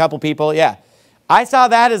a couple people? Yeah. I saw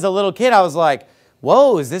that as a little kid. I was like,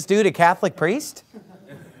 whoa, is this dude a Catholic priest?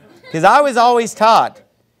 Because I was always taught,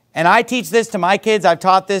 and I teach this to my kids. I've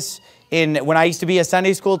taught this when I used to be a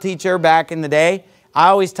Sunday school teacher back in the day. I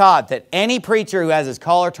always taught that any preacher who has his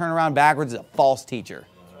collar turned around backwards is a false teacher.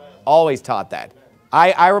 Always taught that.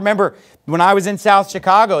 I remember when I was in South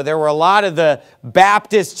Chicago, there were a lot of the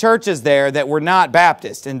Baptist churches there that were not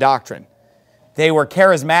Baptist in doctrine. They were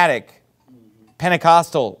charismatic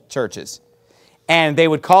Pentecostal churches. And they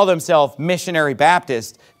would call themselves missionary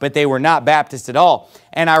Baptist, but they were not Baptist at all.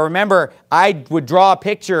 And I remember I would draw a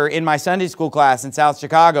picture in my Sunday school class in South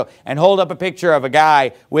Chicago and hold up a picture of a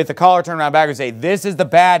guy with a collar turned around backwards and say, this is the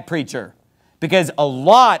bad preacher. Because a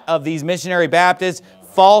lot of these missionary Baptists,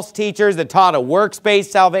 false teachers that taught a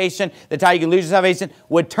works-based salvation, that taught you can lose your salvation,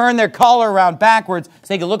 would turn their collar around backwards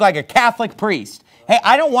so they could look like a Catholic priest. Hey,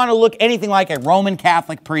 I don't want to look anything like a Roman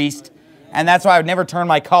Catholic priest. And that's why I would never turn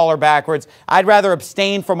my collar backwards. I'd rather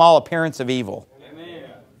abstain from all appearance of evil. Amen.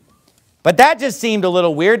 But that just seemed a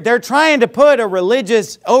little weird. They're trying to put a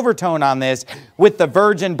religious overtone on this with the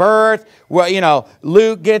virgin birth. Well, you know,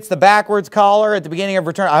 Luke gets the backwards collar at the beginning of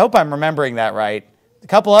Return. I hope I'm remembering that right. A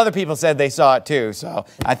couple other people said they saw it too, so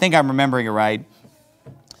I think I'm remembering it right.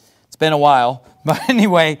 It's been a while. But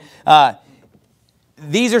anyway,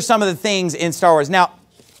 these are some of the things in Star Wars. Now,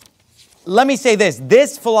 let me say this.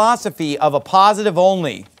 This philosophy of a positive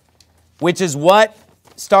only, which is what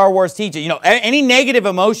Star Wars teaches. You know, any negative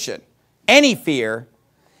emotion, any fear,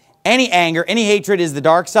 any anger, any hatred is the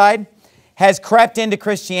dark side, has crept into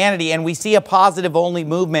Christianity, and we see a positive only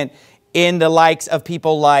movement in the likes of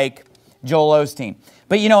people like Joel Osteen.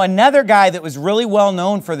 But you know, another guy that was really well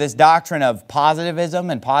known for this doctrine of positivism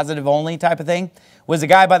and positive only type of thing was a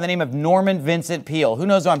guy by the name of Norman Vincent Peale. Who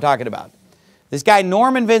knows what I'm talking about? This guy,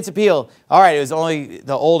 Norman Vincent Peale. All right, it was only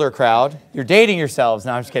the older crowd. You're dating yourselves.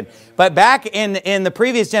 No, I'm just kidding. But back in the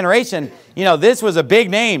previous generation, you know, this was a big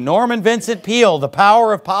name. Norman Vincent Peale, The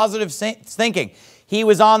Power of Positive Thinking. He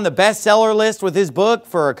was on the bestseller list with his book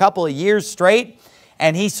for a couple of years straight,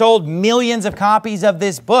 and he sold millions of copies of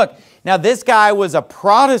this book. Now, this guy was a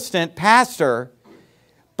Protestant pastor,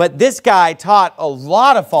 but this guy taught a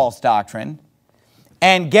lot of false doctrine.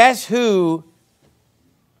 And guess who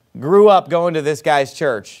grew up going to this guy's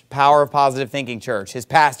church, Power of Positive Thinking Church? His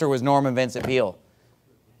pastor was Norman Vincent Peale.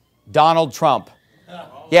 Donald Trump.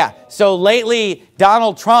 Yeah, so lately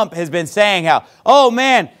Donald Trump has been saying how, oh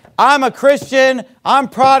man, I'm a Christian, I'm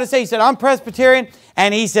Protestant. He said, I'm Presbyterian.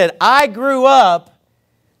 And he said, I grew up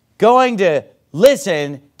going to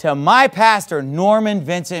listen to my pastor, Norman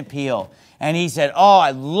Vincent Peale. And he said,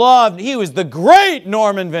 oh, he was the great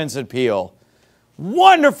Norman Vincent Peale.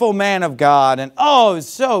 Wonderful man of God. And oh, it was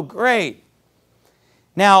so great.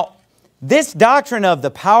 Now, this doctrine of the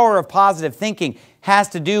power of positive thinking has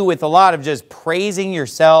to do with a lot of just praising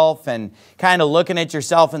yourself and kind of looking at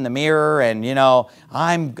yourself in the mirror and, you know,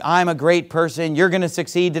 I'm a great person, you're going to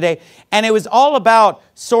succeed today. And it was all about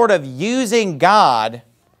sort of using God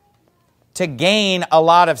to gain a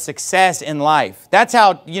lot of success in life. That's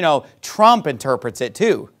how, you know, Trump interprets it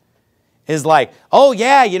too. Is like, oh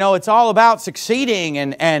yeah, you know, it's all about succeeding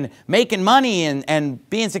and making money and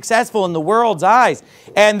being successful in the world's eyes.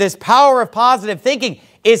 And this power of positive thinking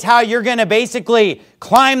is how you're going to basically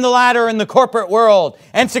climb the ladder in the corporate world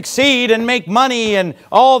and succeed and make money and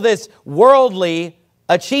all this worldly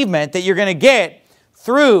achievement that you're going to get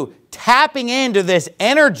through tapping into this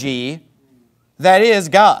energy that is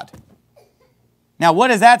God. Now, what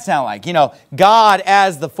does that sound like? You know, God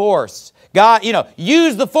as the force. God, you know,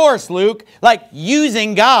 use the force, Luke, like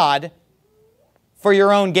using God for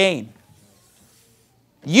your own gain.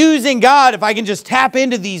 Using God, if I can just tap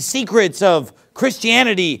into these secrets of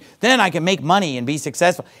Christianity, then I can make money and be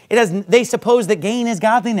successful. They suppose that gain is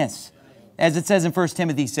godliness, as it says in 1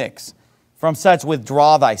 Timothy 6. From such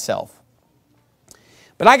withdraw thyself.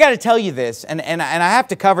 But I got to tell you this, and I have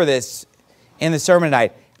to cover this in the sermon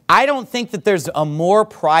tonight. I don't think that there's a more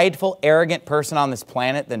prideful, arrogant person on this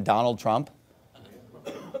planet than Donald Trump.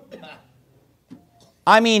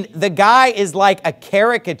 I mean, the guy is like a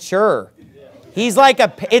caricature. He's like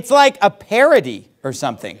it's like a parody or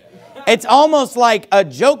something. It's almost like a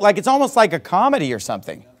joke, like it's almost like a comedy or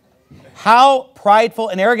something. How prideful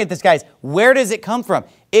and arrogant this guy is. Where does it come from?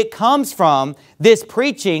 It comes from this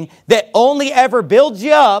preaching that only ever builds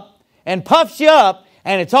you up and puffs you up,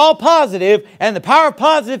 and it's all positive, and the power of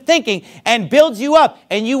positive thinking, and builds you up,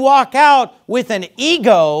 and you walk out with an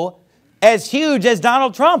ego as huge as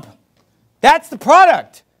Donald Trump. That's the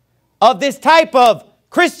product of this type of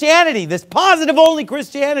Christianity, this positive-only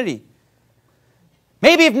Christianity.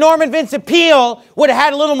 Maybe if Norman Vincent Peale would have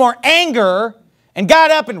had a little more anger and got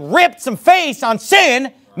up and ripped some face on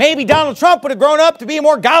sin, maybe Donald Trump would have grown up to be a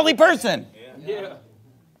more godly person. Yeah.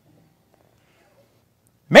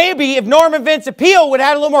 Maybe if Norman Vincent Peale would have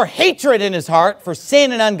had a little more hatred in his heart for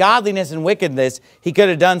sin and ungodliness and wickedness, he could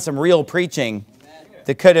have done some real preaching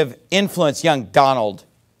that could have influenced young Donald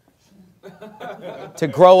to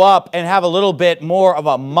grow up and have a little bit more of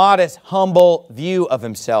a modest, humble view of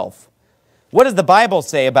himself. What does the Bible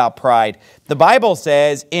say about pride? The Bible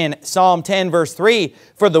says in Psalm 10 verse 3,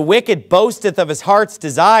 "For the wicked boasteth of his heart's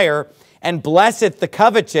desire, and blesseth the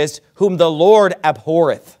covetous, whom the Lord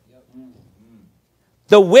abhorreth."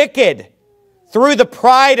 The wicked, through the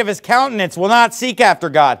pride of his countenance, will not seek after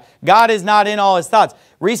God. God is not in all his thoughts.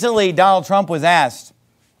 Recently, Donald Trump was asked,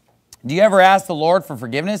 do you ever ask the Lord for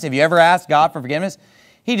forgiveness? Have you ever asked God for forgiveness?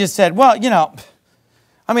 He just said, well, you know,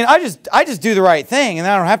 I mean, I just do the right thing, and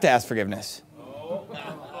then I don't have to ask forgiveness.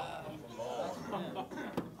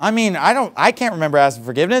 I mean, I can't remember asking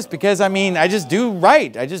forgiveness because, I mean, I just do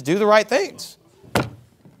right. I just do the right things.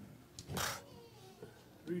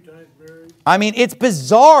 I mean, it's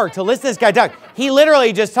bizarre to listen to this guy talk. He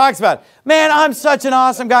literally just talks about, man, I'm such an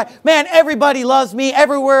awesome guy. Man, everybody loves me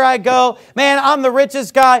everywhere I go. Man, I'm the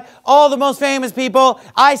richest guy. All the most famous people.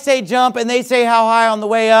 I say jump and they say how high on the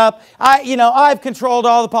way up. I've controlled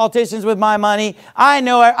all the politicians with my money. I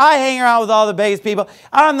hang around with all the biggest people.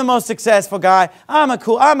 I'm the most successful guy. I'm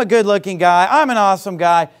a good looking guy. I'm an awesome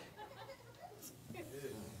guy.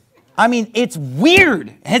 I mean, it's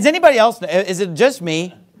weird. Has anybody else, is it just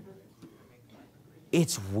me?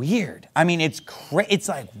 It's weird. I mean, it's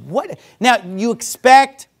like, what? Now, you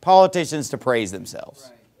expect politicians to praise themselves,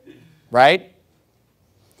 right?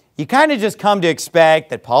 you kind of just come to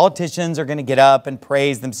expect that politicians are going to get up and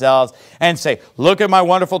praise themselves and say, look at my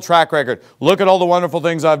wonderful track record. Look at all the wonderful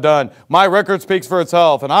things I've done. My record speaks for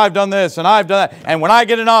itself, and I've done this, and I've done that. And when I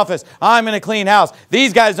get in office, I'm in a clean house.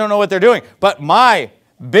 These guys don't know what they're doing, but my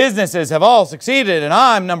businesses have all succeeded, and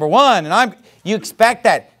I'm number one. And you expect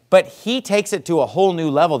that, but he takes it to a whole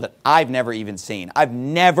new level that I've never even seen. I've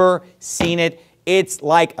never seen it. It's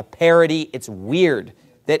like a parody. It's weird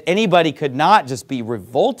that anybody could not just be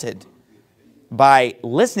revolted by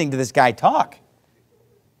listening to this guy talk.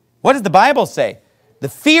 What does the Bible say? The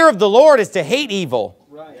fear of the Lord is to hate evil.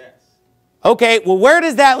 Right. Okay, well, where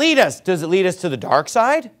does that lead us? Does it lead us to the dark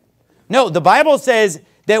side? No, the Bible says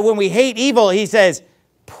that when we hate evil, he says,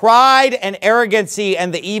 pride and arrogancy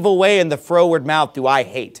and the evil way and the froward mouth do I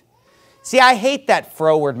hate. See, I hate that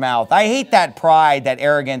froward mouth. I hate that pride, that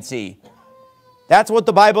arrogancy. That's what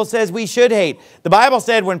the Bible says we should hate. The Bible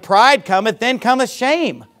said, when pride cometh, then cometh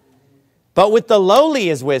shame. But with the lowly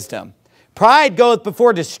is wisdom. Pride goeth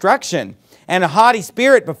before destruction, and a haughty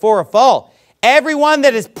spirit before a fall. Everyone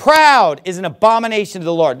that is proud is an abomination to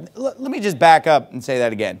the Lord. Let me just back up and say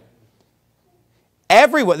that again.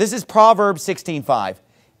 Everyone, this is Proverbs 16:5.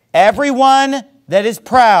 Everyone that is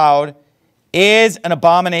proud is an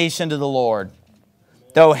abomination to the Lord.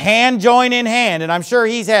 Though hand join in hand, and I'm sure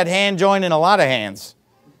he's had hand join in a lot of hands,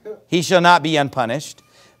 he shall not be unpunished.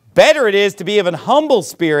 Better it is to be of an humble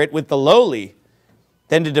spirit with the lowly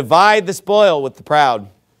than to divide the spoil with the proud.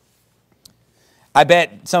 I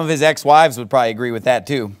bet some of his ex-wives would probably agree with that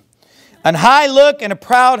too. An high look and a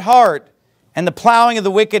proud heart, and the plowing of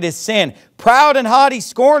the wicked is sin. Proud and haughty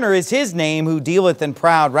scorner is his name, who dealeth in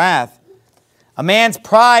proud wrath. A man's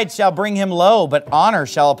pride shall bring him low, but honor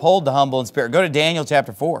shall uphold the humble in spirit. Go to Daniel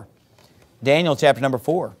chapter 4. Daniel chapter number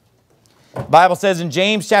 4. The Bible says in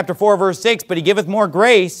James chapter 4, verse 6, but he giveth more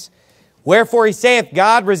grace. Wherefore he saith,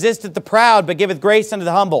 God resisteth the proud, but giveth grace unto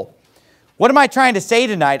the humble. What am I trying to say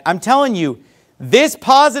tonight? I'm telling you, this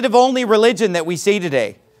positive-only religion that we see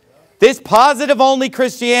today, this positive-only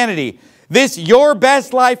Christianity, this your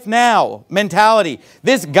best life now mentality,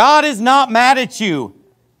 this God is not mad at you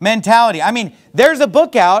mentality. I mean, there's a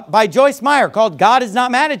book out by Joyce Meyer called God is Not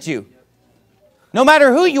Mad at You. No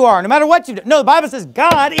matter who you are, no matter what you do. No, the Bible says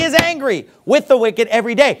God is angry with the wicked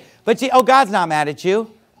every day. But God's not mad at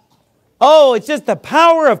you. Oh, it's just the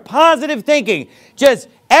power of positive thinking. Just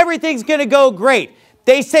everything's going to go great.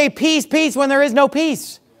 They say peace, peace when there is no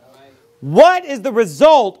peace. What is the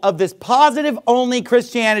result of this positive-only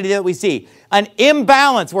Christianity that we see? An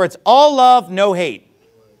imbalance where it's all love, no hate.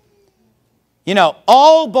 You know,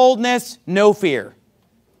 all boldness, no fear.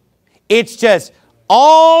 It's just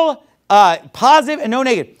all positive and no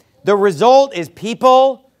negative. The result is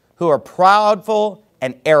people who are proudful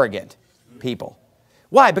and arrogant people.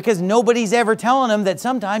 Why? Because nobody's ever telling them that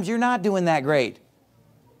sometimes you're not doing that great.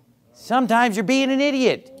 Sometimes you're being an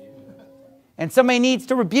idiot. And somebody needs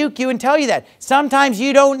to rebuke you and tell you that. Sometimes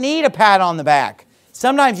you don't need a pat on the back.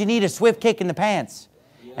 Sometimes you need a swift kick in the pants.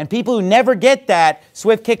 And people who never get that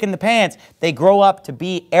swift kick in the pants, they grow up to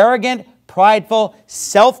be arrogant, prideful,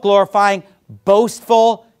 self-glorifying,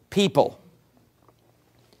 boastful people.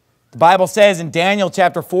 The Bible says in Daniel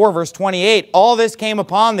chapter 4, verse 28, all this came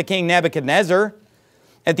upon the king Nebuchadnezzar.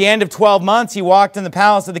 At the end of 12 months, he walked in the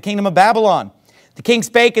palace of the kingdom of Babylon. The king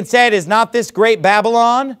spake and said, is not this great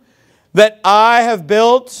Babylon that I have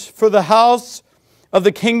built for the house of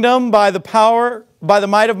the kingdom by the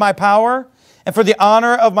might of my power, and for the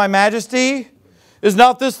honor of my majesty? Is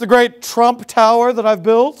not this the great Trump Tower that I've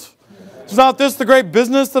built? Is not this the great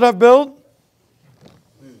business that I've built?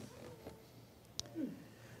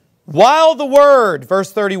 While the word,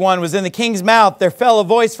 verse 31, was in the king's mouth, there fell a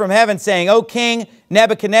voice from heaven saying, O King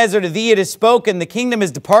Nebuchadnezzar, to thee it is spoken, the kingdom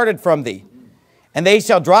is departed from thee. And they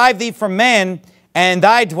shall drive thee from men, and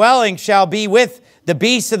thy dwelling shall be with the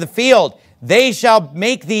beasts of the field. They shall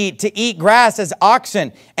make thee to eat grass as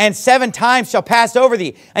oxen, and 7 times shall pass over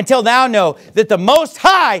thee, until thou know that the Most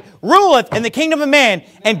High ruleth in the kingdom of man,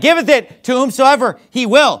 and giveth it to whomsoever he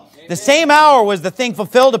will. Amen. The same hour was the thing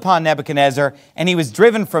fulfilled upon Nebuchadnezzar, and he was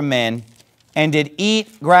driven from men, and did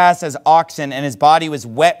eat grass as oxen, and his body was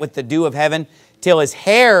wet with the dew of heaven, till his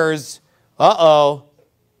hairs, Donald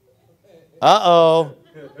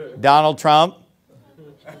Trump,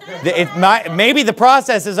 maybe the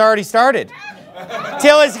process has already started.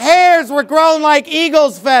 Till his hairs were grown like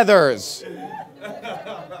eagle's feathers.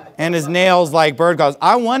 And his nails like bird calls.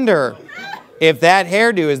 I wonder if that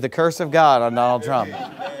hairdo is the curse of God on Donald Trump.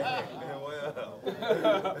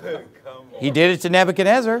 He did it to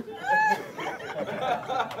Nebuchadnezzar.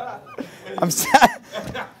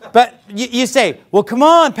 But you say, well, come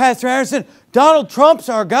on, Pastor Harrison. Donald Trump's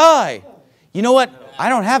our guy. You know what? I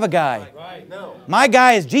don't have a guy. My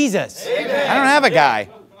guy is Jesus. I don't have a guy.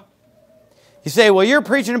 You say, well, you're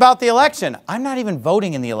preaching about the election. I'm not even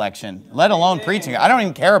voting in the election, let alone preaching. I don't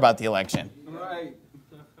even care about the election.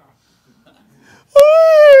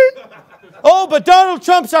 Oh, but Donald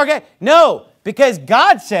Trump's our guy. No, because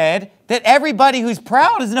God said that everybody who's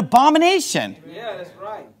proud is an abomination. Yeah, that's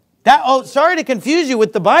right. Sorry to confuse you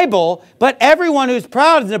with the Bible, but everyone who's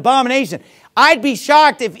proud is an abomination. I'd be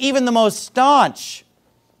shocked if even the most staunch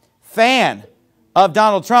fan of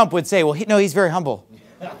Donald Trump would say, well, no, he's very humble.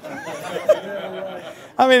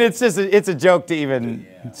 I mean, it's a joke to even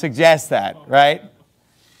suggest that, right?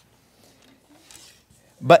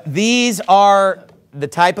 But these are the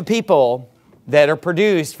type of people that are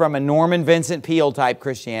produced from a Norman Vincent Peale type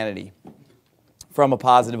Christianity, from a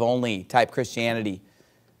positive only type Christianity.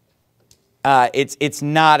 It's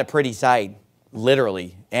not a pretty sight,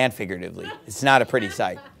 literally and figuratively. It's not a pretty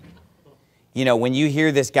sight. You know, when you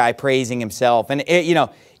hear this guy praising himself, and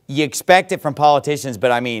you expect it from politicians,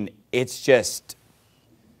 but I mean, it's just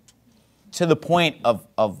to the point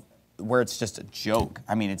of where it's just a joke.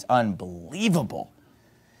 I mean, it's unbelievable.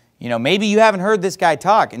 You know, maybe you haven't heard this guy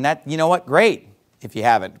talk, and that, you know what, great if you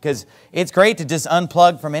haven't, because it's great to just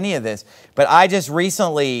unplug from any of this. But I just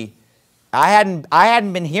recently, I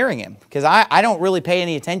hadn't been hearing him, because I don't really pay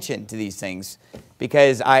any attention to these things,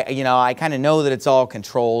 because I kind of know that it's all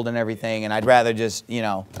controlled and everything, and I'd rather just,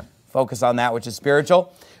 focus on that which is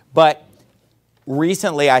spiritual. But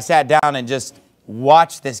recently I sat down and just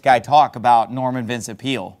watched this guy talk about Norman Vincent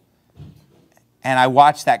Peale. And I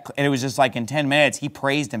watched that, and it was just like in 10 minutes, he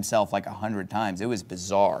praised himself like 100 times. It was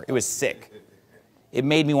bizarre. It was sick. It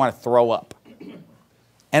made me want to throw up.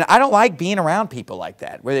 And I don't like being around people like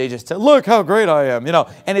that, where they just say, look how great I am,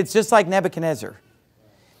 And it's just like Nebuchadnezzar.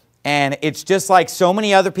 And it's just like so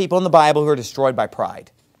many other people in the Bible who are destroyed by pride.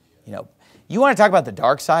 You want to talk about the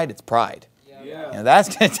dark side? It's pride. Yeah.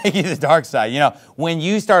 That's going to take you to the dark side. When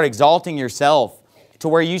you start exalting yourself to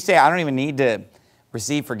where you say, I don't even need to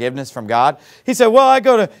receive forgiveness from God. He said, well, I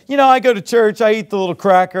go to church, I eat the little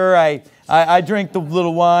cracker, I drink the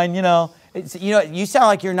little wine, you sound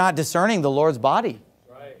like you're not discerning the Lord's body.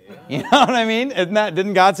 Right. Yeah. You know what I mean?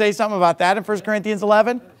 Didn't God say something about that in 1 Corinthians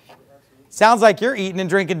 11? Sounds like you're eating and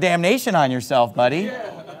drinking damnation on yourself, buddy.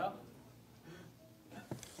 Yeah.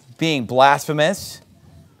 Being blasphemous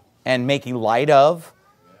and making light of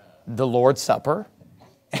the Lord's Supper,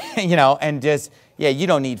 and just, you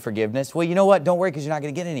don't need forgiveness. Well, you know what? Don't worry, because you're not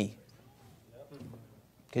going to get any.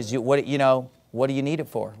 Because what do you need it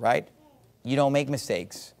for, right? You don't make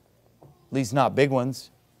mistakes. At least not big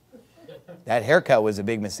ones. That haircut was a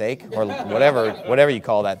big mistake, or whatever you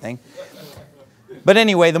call that thing. But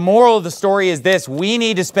anyway, the moral of the story is this. We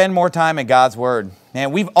need to spend more time in God's Word.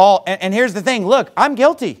 And and here's the thing. Look, I'm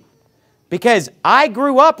guilty. Because I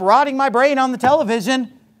grew up rotting my brain on the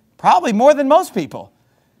television, probably more than most people.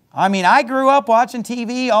 I mean, I grew up watching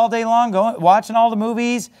TV all day long, watching all the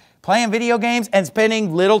movies, playing video games, and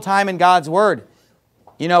spending little time in God's Word.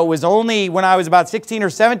 It was only when I was about 16 or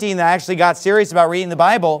 17 that I actually got serious about reading the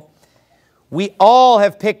Bible. We all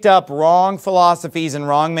have picked up wrong philosophies and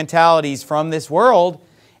wrong mentalities from this world,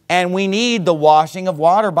 and we need the washing of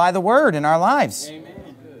water by the Word in our lives. Amen.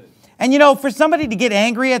 And for somebody to get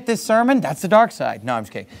angry at this sermon, that's the dark side. No, I'm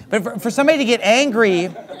just kidding. But for somebody to get angry,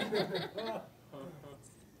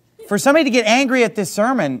 at this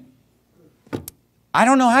sermon, I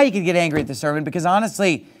don't know how you could get angry at this sermon, because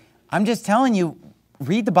honestly, I'm just telling you,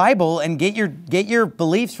 read the Bible and get your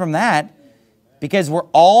beliefs from that, because we're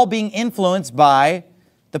all being influenced by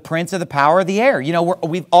the prince of the power of the air.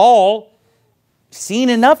 We've all seen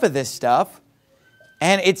enough of this stuff,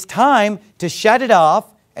 and it's time to shut it off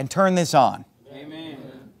and turn this on. Amen.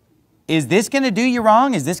 Is this going to do you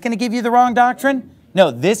wrong? Is this going to give you the wrong doctrine? No,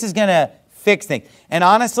 this is going to fix things. And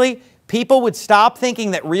honestly, people would stop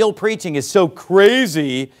thinking that real preaching is so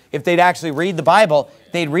crazy if they'd actually read the Bible.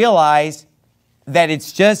 They'd realize that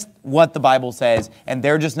it's just what the Bible says, and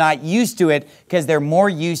they're just not used to it because they're more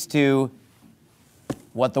used to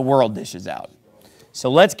what the world dishes out. So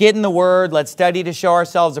let's get in the Word. Let's study to show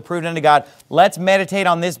ourselves approved unto God. Let's meditate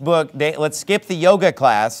on this book. Let's skip the yoga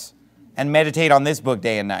class and meditate on this book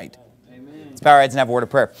day and night. Amen. Let's bow our heads and have a word of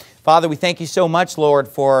prayer. Father, we thank you so much, Lord,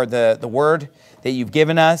 for the Word that you've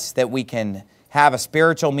given us, that we can have a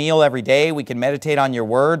spiritual meal every day. We can meditate on your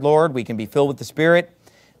Word, Lord. We can be filled with the Spirit.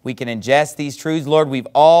 We can ingest these truths, Lord. We've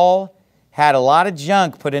all had a lot of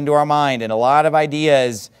junk put into our mind and a lot of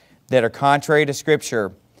ideas that are contrary to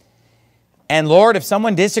Scripture. And Lord, if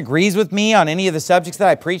someone disagrees with me on any of the subjects that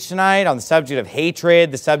I preached tonight, on the subject of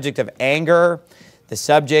hatred, the subject of anger, the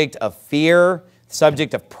subject of fear, the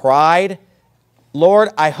subject of pride. Lord,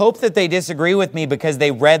 I hope that they disagree with me because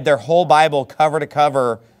they read their whole Bible cover to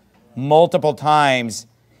cover multiple times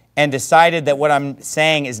and decided that what I'm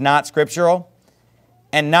saying is not scriptural,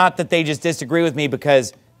 and not that they just disagree with me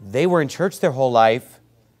because they were in church their whole life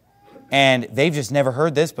and they've just never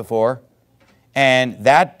heard this before, and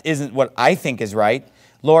that isn't what I think is right.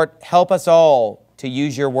 Lord, help us all to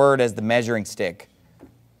use your word as the measuring stick,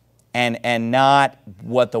 and not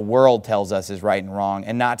what the world tells us is right and wrong,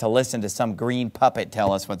 and not to listen to some green puppet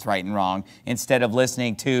tell us what's right and wrong, instead of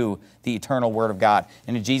listening to the eternal word of God.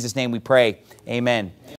 And in Jesus' name we pray, amen.